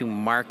owners to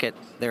market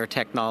their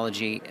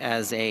technology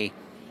as a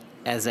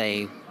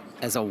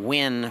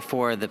win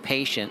for the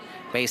patient,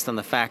 based on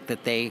the fact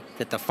that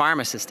the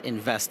pharmacist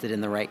invested in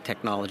the right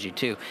technology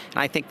too. And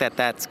I think that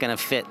that's going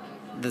to fit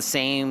the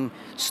same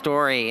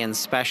story in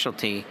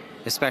specialty,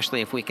 especially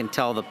if we can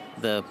tell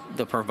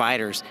the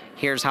providers,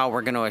 here's how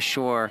we're going to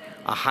assure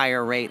a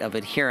higher rate of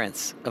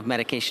adherence, of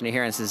medication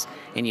adherences,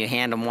 and you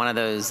hand them one of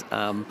those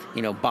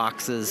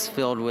boxes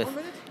filled with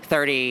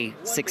 30,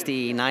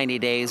 60, 90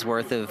 days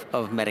worth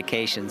of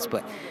medications.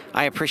 But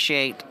I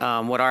appreciate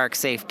what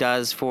RxSafe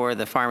does for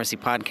the Pharmacy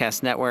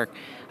Podcast Network.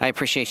 I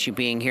appreciate you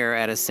being here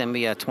at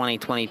Asembia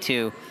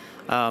 2022.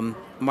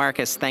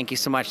 Marcus, thank you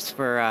so much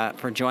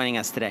for joining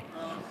us today.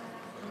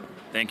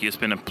 Thank you. It's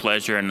been a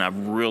pleasure, and I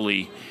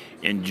really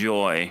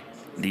enjoy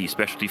the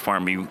specialty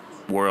pharmacy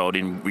world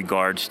in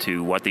regards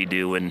to what they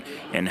do and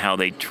how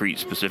they treat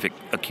specific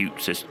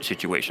acute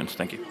situations.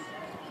 Thank you.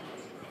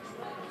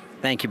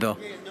 Thank you, Bill.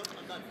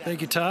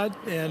 Thank you, Todd.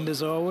 And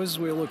as always,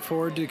 we look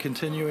forward to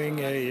continuing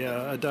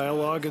a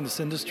dialogue in this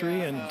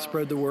industry and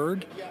spread the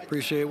word.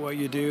 Appreciate what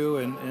you do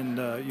and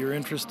your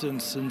interest in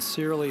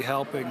sincerely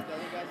helping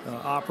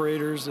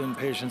operators and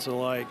patients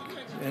alike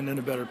and in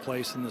a better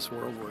place in this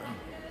world we're in.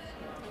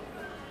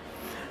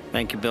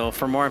 Thank you, Bill.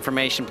 For more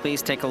information,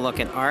 please take a look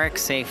at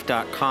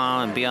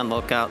rxsafe.com and be on the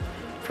lookout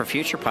for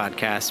future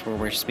podcasts where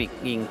we're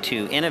speaking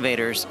to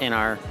innovators in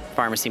our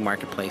pharmacy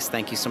marketplace.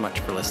 Thank you so much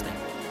for listening.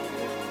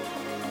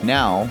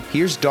 Now,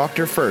 here's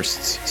Dr.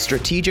 First's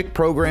Strategic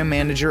Program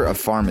Manager of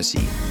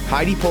Pharmacy,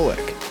 Heidi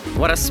Polich.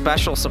 What a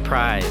special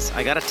surprise.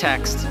 I got a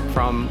text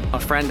from a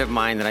friend of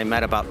mine that I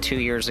met about 2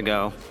 years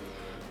ago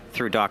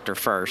through Dr.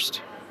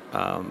 First,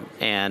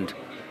 and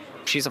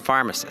she's a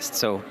pharmacist,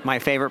 so my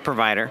favorite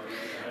provider.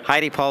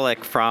 Heidi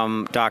Polich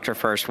from Dr.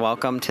 First,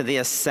 welcome to the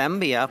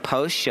Asembia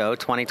Post-Show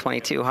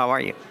 2022. How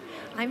are you?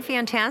 I'm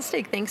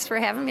fantastic. Thanks for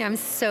having me. I'm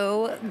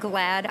so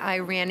glad I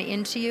ran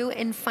into you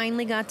and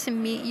finally got to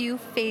meet you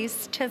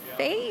face to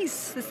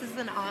face. This is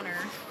an honor.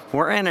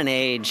 We're in an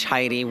age,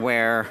 Heidi,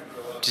 where,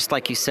 just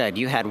like you said,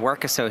 you had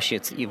work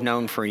associates that you've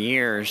known for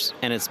years,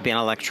 and it's been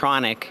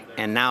electronic,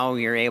 and now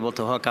you're able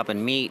to hook up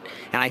and meet.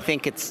 And I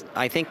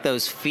think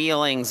those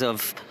feelings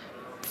of,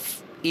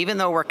 even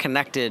though we're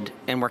connected,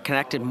 and we're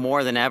connected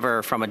more than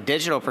ever from a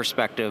digital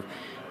perspective,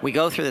 we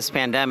go through this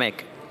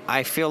pandemic.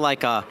 I feel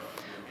like a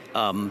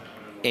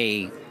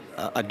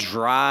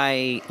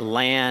dry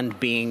land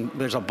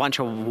there's a bunch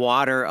of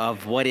water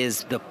of what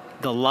is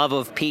the love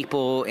of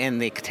people and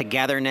the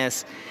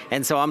togetherness.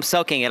 And so I'm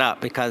soaking it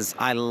up because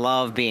I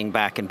love being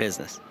back in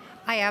business.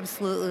 I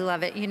absolutely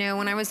love it. You know,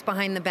 when I was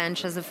behind the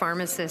bench as a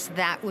pharmacist,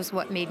 that was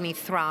what made me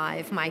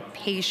thrive. My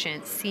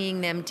patients, seeing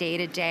them day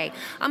to day.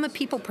 I'm a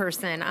people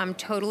person. I'm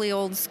totally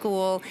old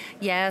school.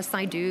 Yes,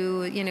 I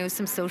do,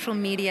 some social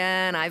media,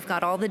 and I've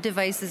got all the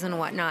devices and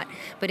whatnot.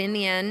 But in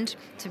the end,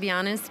 to be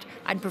honest,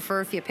 I'd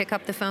prefer if you pick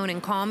up the phone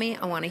and call me.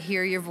 I want to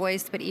hear your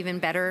voice, but even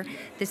better,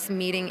 this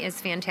meeting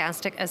is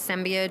fantastic.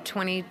 Asembia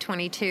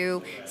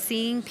 2022,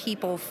 seeing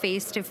people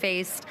face to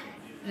face,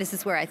 this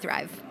is where I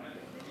thrive.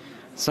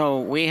 So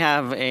we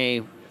have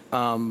a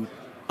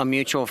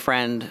mutual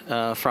friend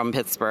from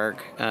Pittsburgh,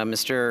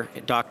 Mr.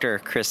 Dr.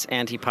 Chris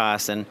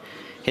Antipas, and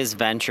his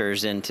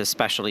ventures into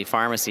specialty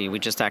pharmacy. We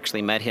just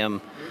actually met him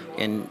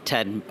in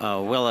Ted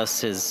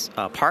Willis, his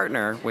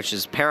partner, which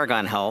is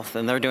Paragon Health,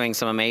 and they're doing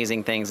some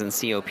amazing things in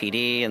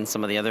COPD and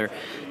some of the other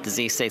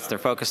disease states they're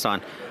focused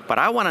on. But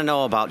I want to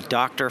know about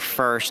Dr.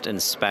 First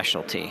and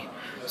specialty.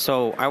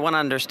 So I want to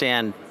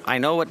understand, I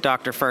know what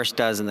Dr. First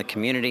does in the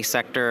community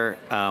sector,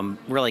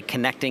 really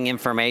connecting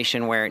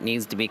information where it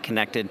needs to be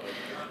connected.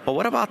 But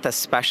what about the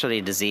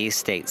specialty disease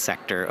state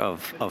sector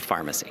of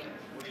pharmacy?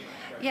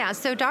 Yeah,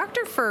 so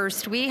Dr.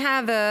 First, we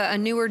have a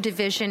newer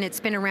division. It's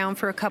been around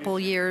for a couple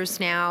years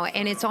now,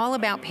 and it's all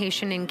about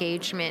patient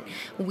engagement.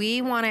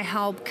 We want to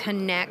help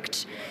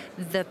connect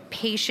the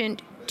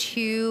patient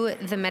to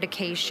the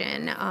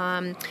medication.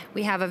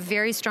 We have a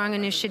very strong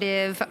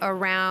initiative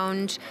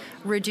around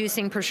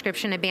reducing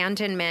prescription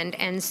abandonment,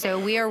 and so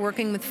we are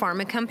working with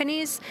pharma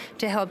companies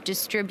to help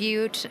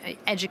distribute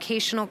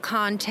educational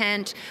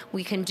content.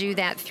 We can do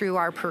that through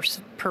our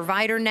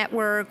provider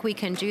network. We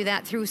can do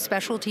that through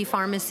specialty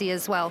pharmacy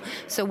as well.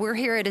 So we're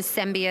here at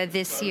Asembia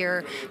this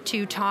year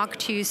to talk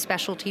to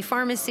specialty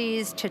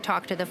pharmacies, to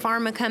talk to the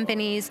pharma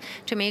companies,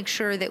 to make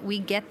sure that we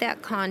get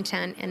that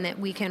content and that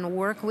we can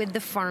work with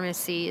the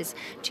pharmacies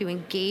to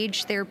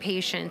engage their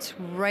patients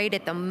right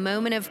at the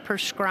moment of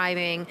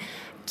prescribing,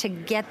 to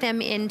get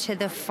them into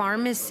the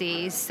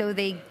pharmacy so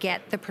they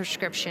get the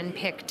prescription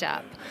picked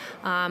up.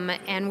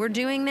 And we're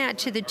doing that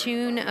to the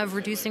tune of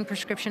reducing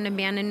prescription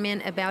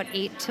abandonment about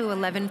 8 to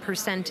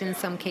 11% in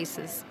some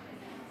cases.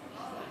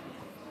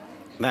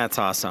 That's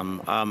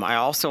awesome. I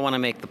also want to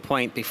make the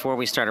point, before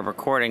we started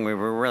recording, we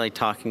were really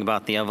talking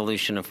about the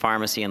evolution of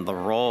pharmacy and the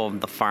role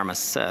of the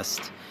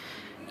pharmacist.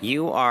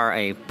 You are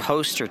a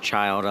poster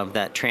child of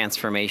that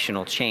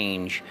transformational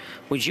change.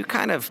 Would you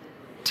kind of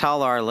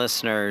tell our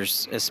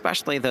listeners,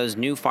 especially those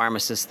new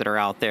pharmacists that are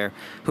out there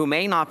who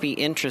may not be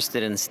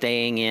interested in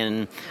staying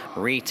in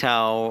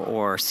retail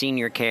or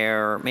senior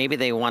care, or maybe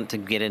they want to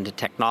get into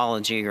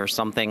technology or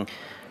something,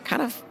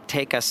 kind of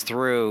take us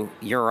through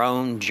your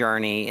own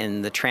journey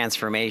in the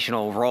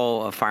transformational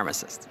role of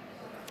pharmacists?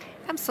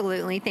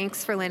 Absolutely.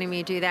 Thanks for letting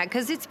me do that,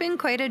 because it's been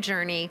quite a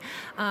journey.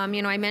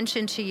 I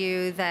mentioned to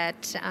you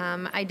that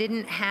I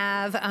didn't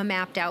have a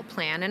mapped out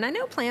plan, and I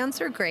know plans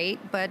are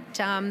great, but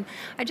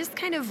I just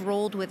kind of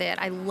rolled with it.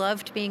 I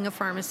loved being a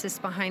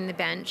pharmacist behind the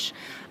bench.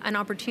 An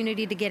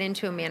opportunity to get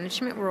into a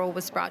management role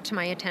was brought to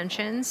my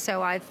attention,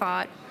 so I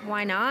thought,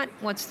 why not?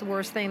 What's the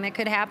worst thing that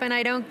could happen?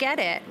 I don't get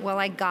it. Well,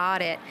 I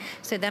got it.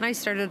 So then I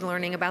started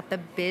learning about the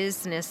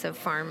business of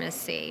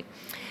pharmacy.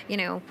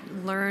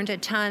 learned a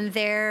ton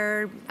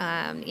there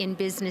in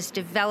business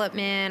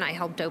development. I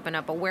helped open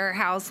up a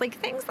warehouse, like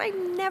things I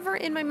never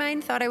in my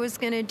mind thought I was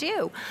going to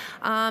do.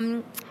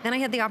 Then I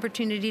had the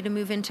opportunity to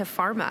move into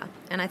pharma,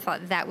 and I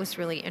thought that was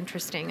really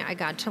interesting. I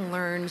got to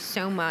learn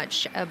so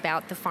much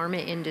about the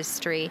pharma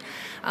industry,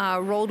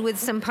 rolled with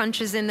some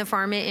punches in the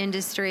pharma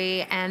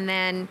industry, and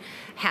then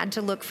had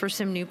to look for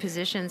some new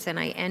positions, and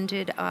I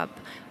ended up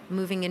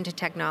moving into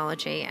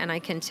technology. And I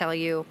can tell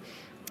you,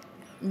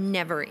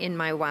 never in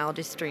my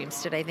wildest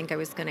dreams did I think I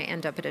was going to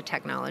end up at a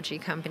technology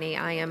company.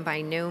 I am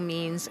by no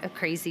means a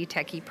crazy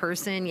techie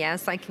person.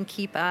 Yes, I can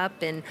keep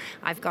up, and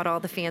I've got all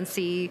the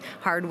fancy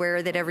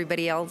hardware that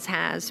everybody else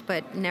has,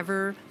 but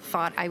never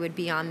thought I would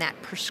be on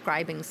that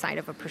prescribing side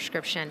of a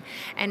prescription.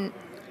 And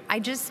I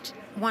just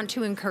want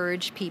to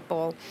encourage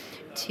people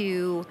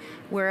to,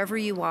 wherever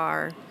you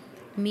are,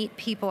 meet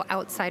people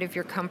outside of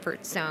your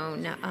comfort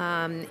zone,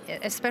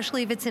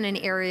 especially if it's in an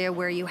area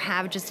where you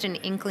have just an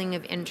inkling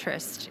of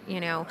interest.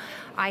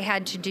 I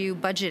had to do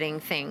budgeting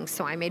things,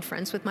 so I made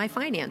friends with my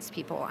finance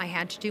people. I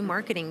had to do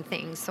marketing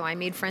things, so I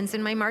made friends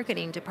in my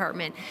marketing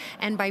department.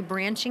 And by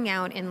branching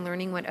out and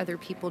learning what other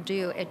people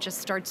do, it just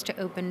starts to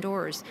open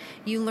doors.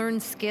 You learn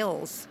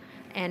skills,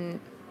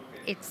 and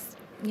it's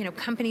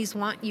companies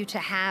want you to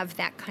have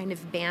that kind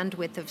of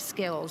bandwidth of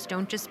skills.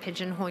 Don't just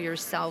pigeonhole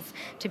yourself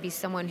to be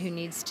someone who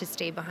needs to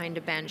stay behind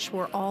a bench.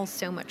 We're all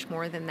so much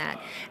more than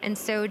that. And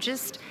so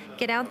just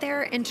get out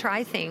there and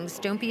try things.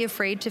 Don't be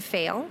afraid to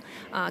fail,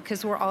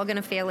 because we're all going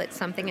to fail at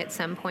something at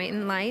some point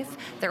in life.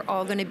 They're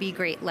all going to be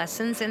great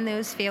lessons in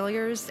those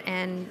failures.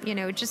 And,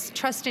 just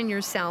trust in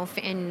yourself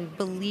and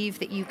believe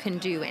that you can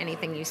do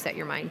anything you set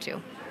your mind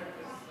to.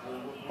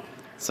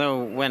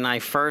 So when I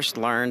first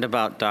learned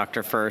about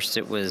Dr. First,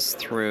 it was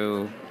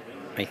through,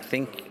 I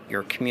think,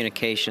 your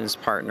communications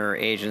partner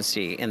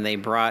agency, and they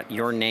brought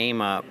your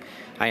name up.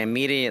 I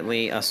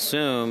immediately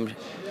assumed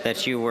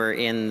that you were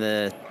in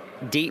the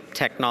deep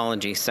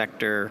technology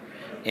sector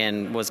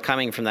and was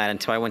coming from that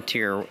until I went to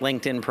your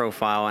LinkedIn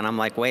profile, and I'm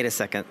like, wait a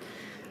second,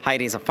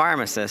 Heidi's a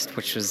pharmacist,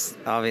 which was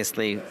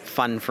obviously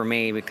fun for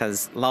me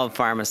because I love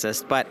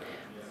pharmacists. But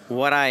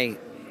what I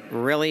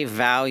really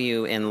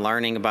value in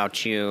learning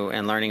about you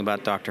and learning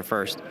about Dr.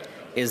 First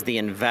is the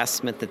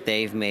investment that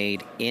they've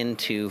made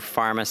into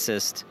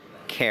pharmacist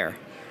care.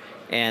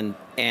 And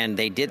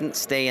they didn't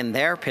stay in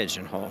their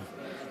pigeonhole.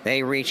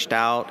 They reached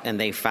out and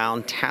they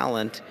found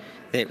talent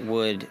that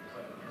would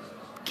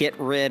get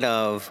rid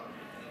of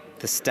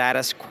the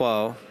status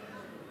quo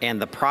and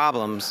the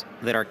problems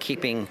that are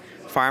keeping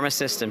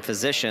pharmacists and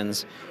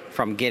physicians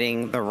from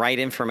getting the right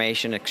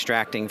information,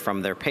 extracting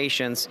from their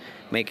patients,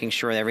 making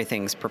sure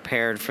everything's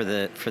prepared for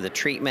the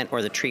treatment,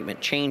 or the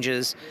treatment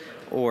changes,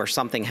 or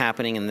something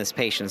happening in this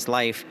patient's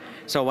life.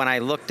 So when I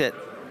looked at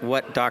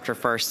what Dr.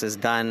 First has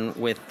done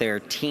with their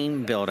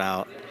team build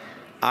out,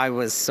 I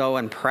was so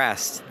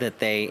impressed that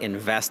they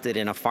invested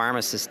in a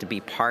pharmacist to be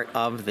part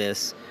of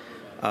this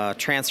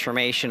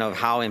transformation of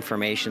how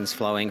information's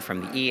flowing from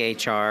the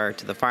EHR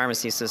to the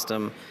pharmacy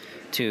system,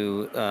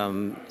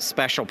 to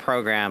special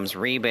programs,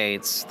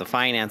 rebates, the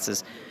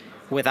finances.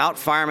 Without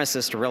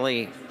pharmacists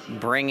really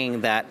bringing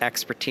that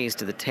expertise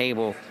to the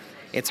table,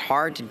 it's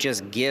hard to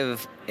just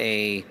give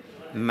a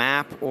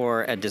map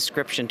or a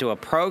description to a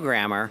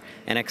programmer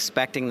and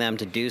expecting them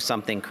to do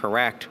something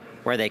correct,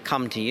 where they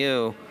come to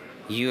you.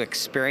 You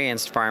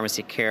experienced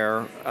pharmacy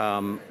care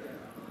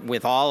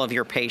with all of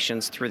your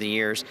patients through the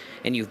years,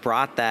 and you've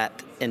brought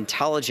that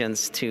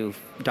intelligence to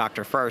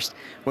Dr. First,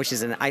 which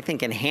is, I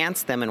think,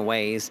 enhanced them in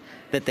ways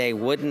that they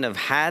wouldn't have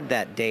had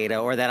that data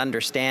or that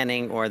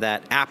understanding or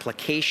that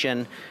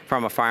application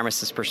from a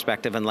pharmacist's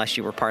perspective unless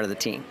you were part of the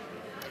team.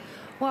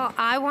 Well,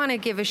 I want to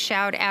give a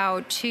shout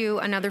out to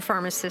another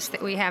pharmacist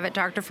that we have at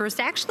Dr.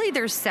 First. Actually,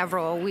 there's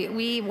several.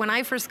 We when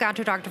I first got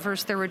to Dr.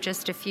 First, there were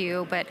just a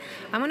few, but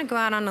I'm going to go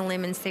out on a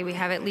limb and say we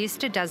have at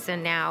least a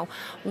dozen now,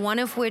 one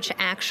of which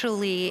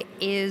actually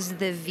is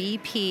the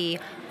VP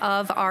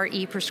of our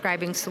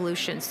e-prescribing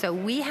solution. So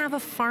we have a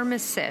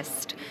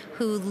pharmacist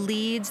who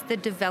leads the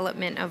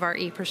development of our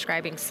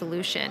e-prescribing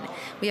solution.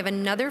 We have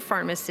another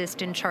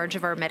pharmacist in charge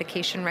of our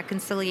medication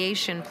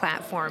reconciliation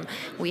platform.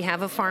 We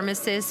have a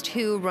pharmacist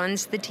who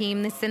runs the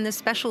team that's in the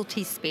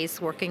specialty space,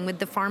 working with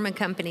the pharma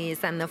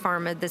companies and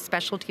the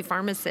specialty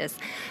pharmacists.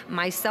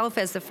 Myself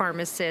as a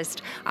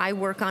pharmacist, I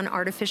work on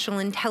artificial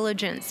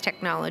intelligence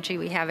technology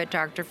we have at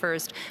Dr.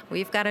 First.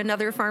 We've got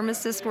another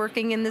pharmacist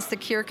working in the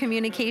secure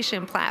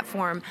communication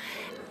platform.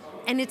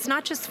 And it's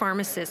not just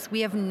pharmacists.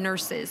 We have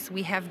nurses,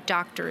 we have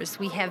doctors,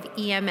 we have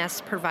EMS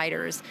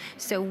providers.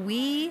 So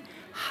we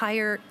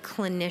hire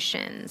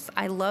clinicians.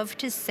 I love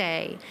to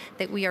say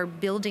that we are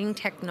building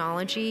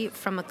technology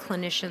from a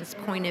clinician's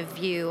point of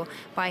view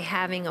by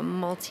having a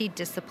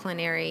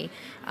multidisciplinary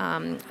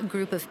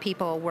group of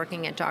people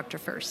working at Dr.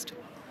 First.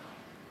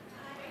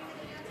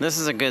 This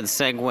is a good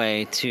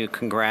segue to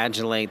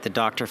congratulate the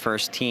Dr.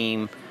 First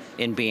team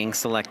in being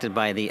selected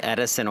by the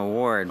Edison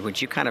Award. Would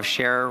you kind of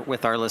share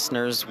with our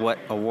listeners what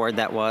award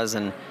that was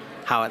and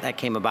how that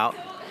came about?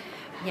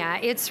 Yeah,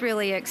 it's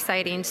really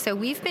exciting. So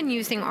we've been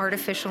using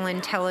artificial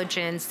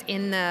intelligence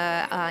in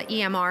the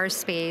EMR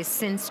space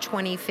since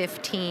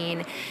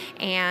 2015,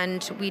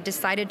 and we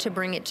decided to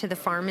bring it to the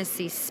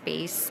pharmacy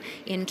space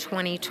in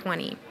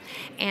 2020.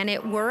 And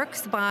it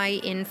works by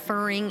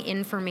inferring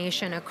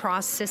information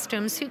across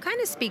systems who kind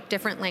of speak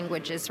different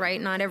languages, right?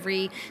 Not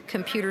every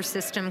computer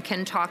system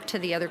can talk to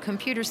the other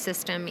computer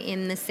system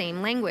in the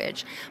same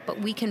language, but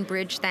we can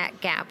bridge that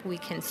gap. We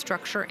can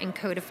structure and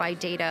codify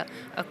data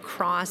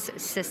across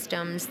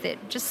systems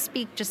that just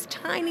speak just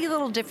tiny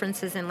little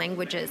differences in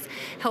languages,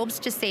 helps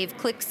to save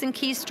clicks and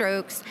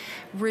keystrokes,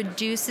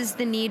 reduces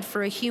the need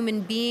for a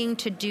human being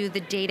to do the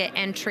data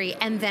entry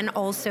and then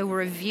also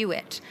review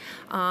it.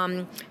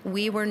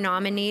 We were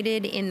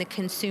nominated in the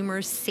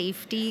consumer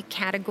safety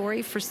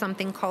category for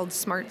something called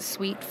Smart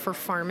Suite for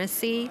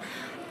Pharmacy.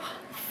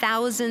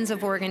 Thousands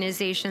of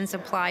organizations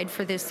applied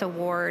for this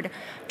award.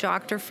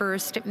 Dr.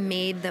 First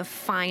made the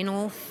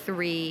final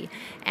 3,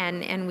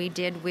 and we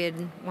did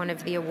win one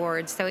of the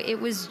awards. So it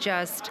was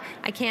just,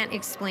 I can't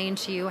explain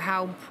to you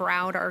how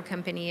proud our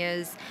company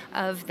is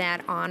of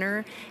that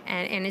honor,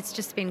 and it's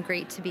just been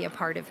great to be a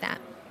part of that.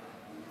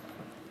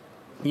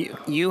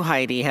 You,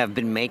 Heidi, have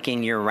been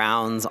making your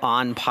rounds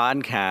on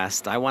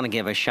podcast. I want to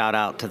give a shout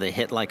out to the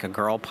Hit Like a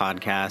Girl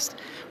podcast,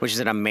 which is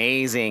an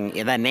amazing,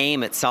 the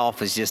name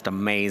itself is just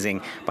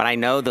amazing. But I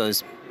know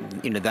those,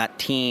 that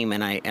team,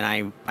 and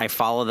I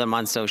follow them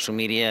on social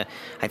media.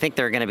 I think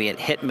they're going to be at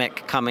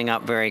HITMIC coming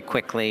up very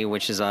quickly,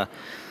 which is a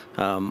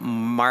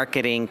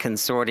marketing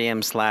consortium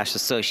 /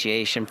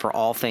 association for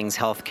all things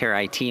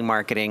healthcare IT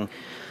marketing.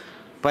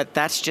 But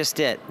that's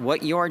just it.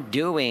 What you're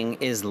doing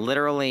is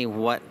literally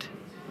what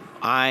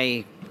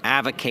I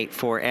advocate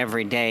for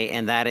every day,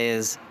 and that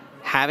is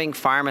having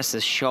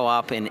pharmacists show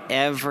up in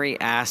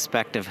every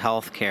aspect of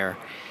healthcare,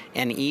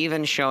 and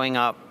even showing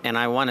up, and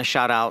I want to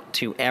shout out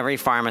to every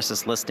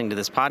pharmacist listening to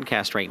this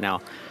podcast right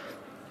now.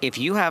 If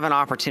you have an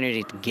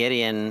opportunity to get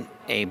in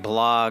a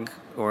blog,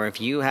 or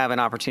if you have an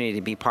opportunity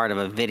to be part of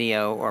a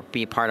video or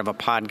be part of a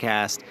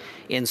podcast,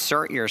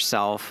 insert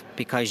yourself,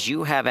 because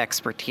you have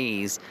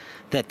expertise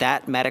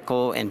that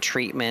medical and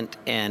treatment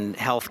and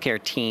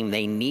healthcare team,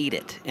 they need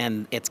it.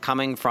 And it's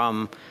coming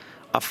from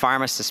a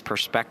pharmacist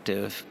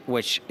perspective,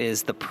 which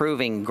is the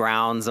proving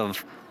grounds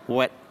of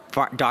what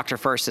Dr.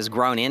 First has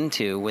grown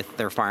into with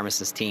their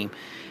pharmacist team.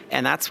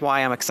 And that's why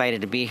I'm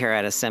excited to be here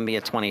at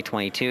Asembia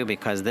 2022,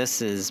 because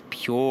this is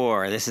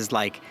pure. This is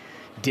like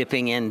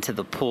dipping into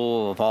the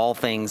pool of all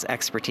things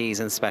expertise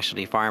in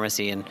specialty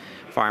pharmacy, and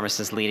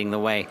pharmacists leading the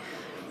way.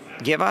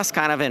 Give us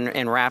kind of,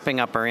 in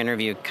wrapping up our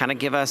interview, kind of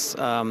give us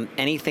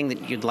anything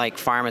that you'd like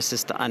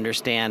pharmacists to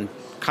understand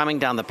coming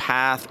down the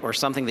path, or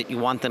something that you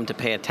want them to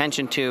pay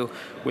attention to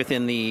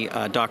within the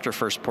Dr.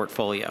 First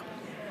portfolio.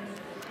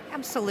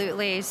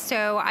 Absolutely.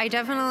 So I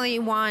definitely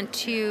want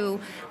to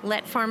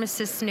let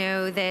pharmacists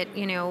know that,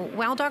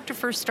 while Dr.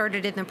 First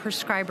started in the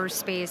prescriber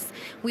space,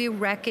 we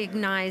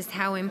recognize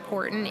how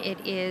important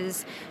it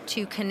is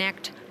to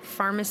connect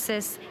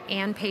pharmacists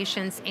and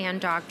patients and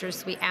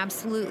doctors. We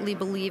absolutely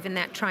believe in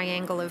that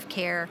triangle of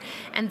care,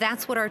 and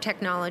that's what our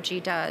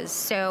technology does.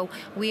 So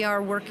we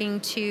are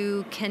working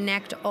to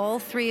connect all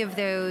 3 of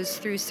those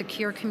through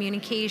secure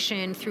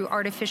communication, through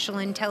artificial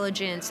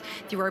intelligence,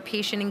 through our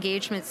patient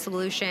engagement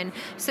solution.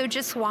 So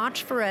just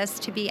watch for us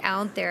to be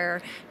out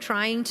there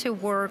trying to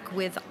work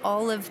with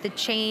all of the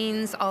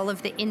chains, all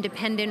of the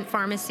independent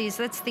pharmacies.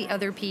 That's the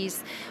other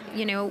piece.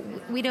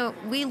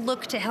 We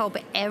look to help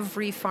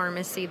every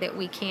pharmacy that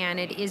we can.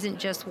 It isn't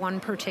just one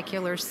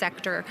particular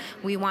sector.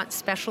 We want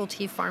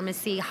specialty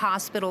pharmacy,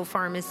 hospital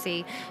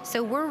pharmacy.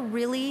 So we're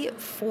really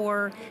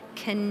for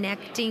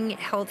connecting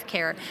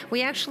healthcare.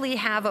 We actually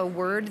have a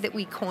word that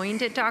we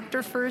coined at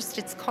Dr. First.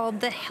 It's called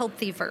the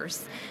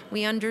Healthyverse.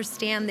 We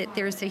understand that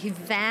there's a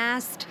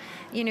vast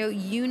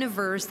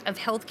universe of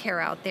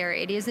healthcare out there.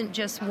 It isn't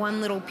just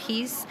one little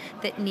piece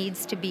that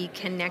needs to be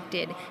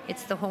connected.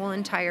 It's the whole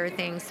entire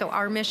thing. So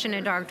our mission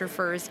at Dr.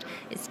 First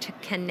is to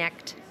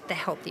connect the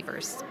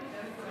Healthyverse.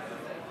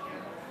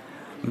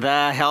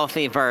 The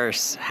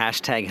Healthyverse,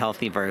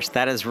 #Healthyverse.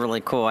 That is really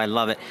cool. I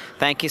love it.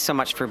 Thank you so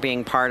much for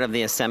being part of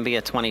the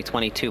Asembia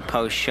 2022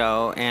 post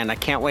show, and I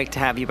can't wait to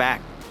have you back.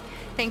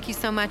 Thank you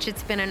so much.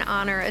 It's been an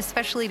honor,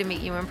 especially to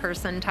meet you in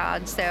person,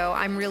 Todd. So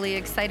I'm really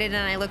excited,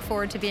 and I look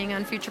forward to being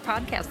on future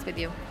podcasts with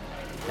you.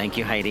 Thank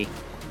you, Heidi.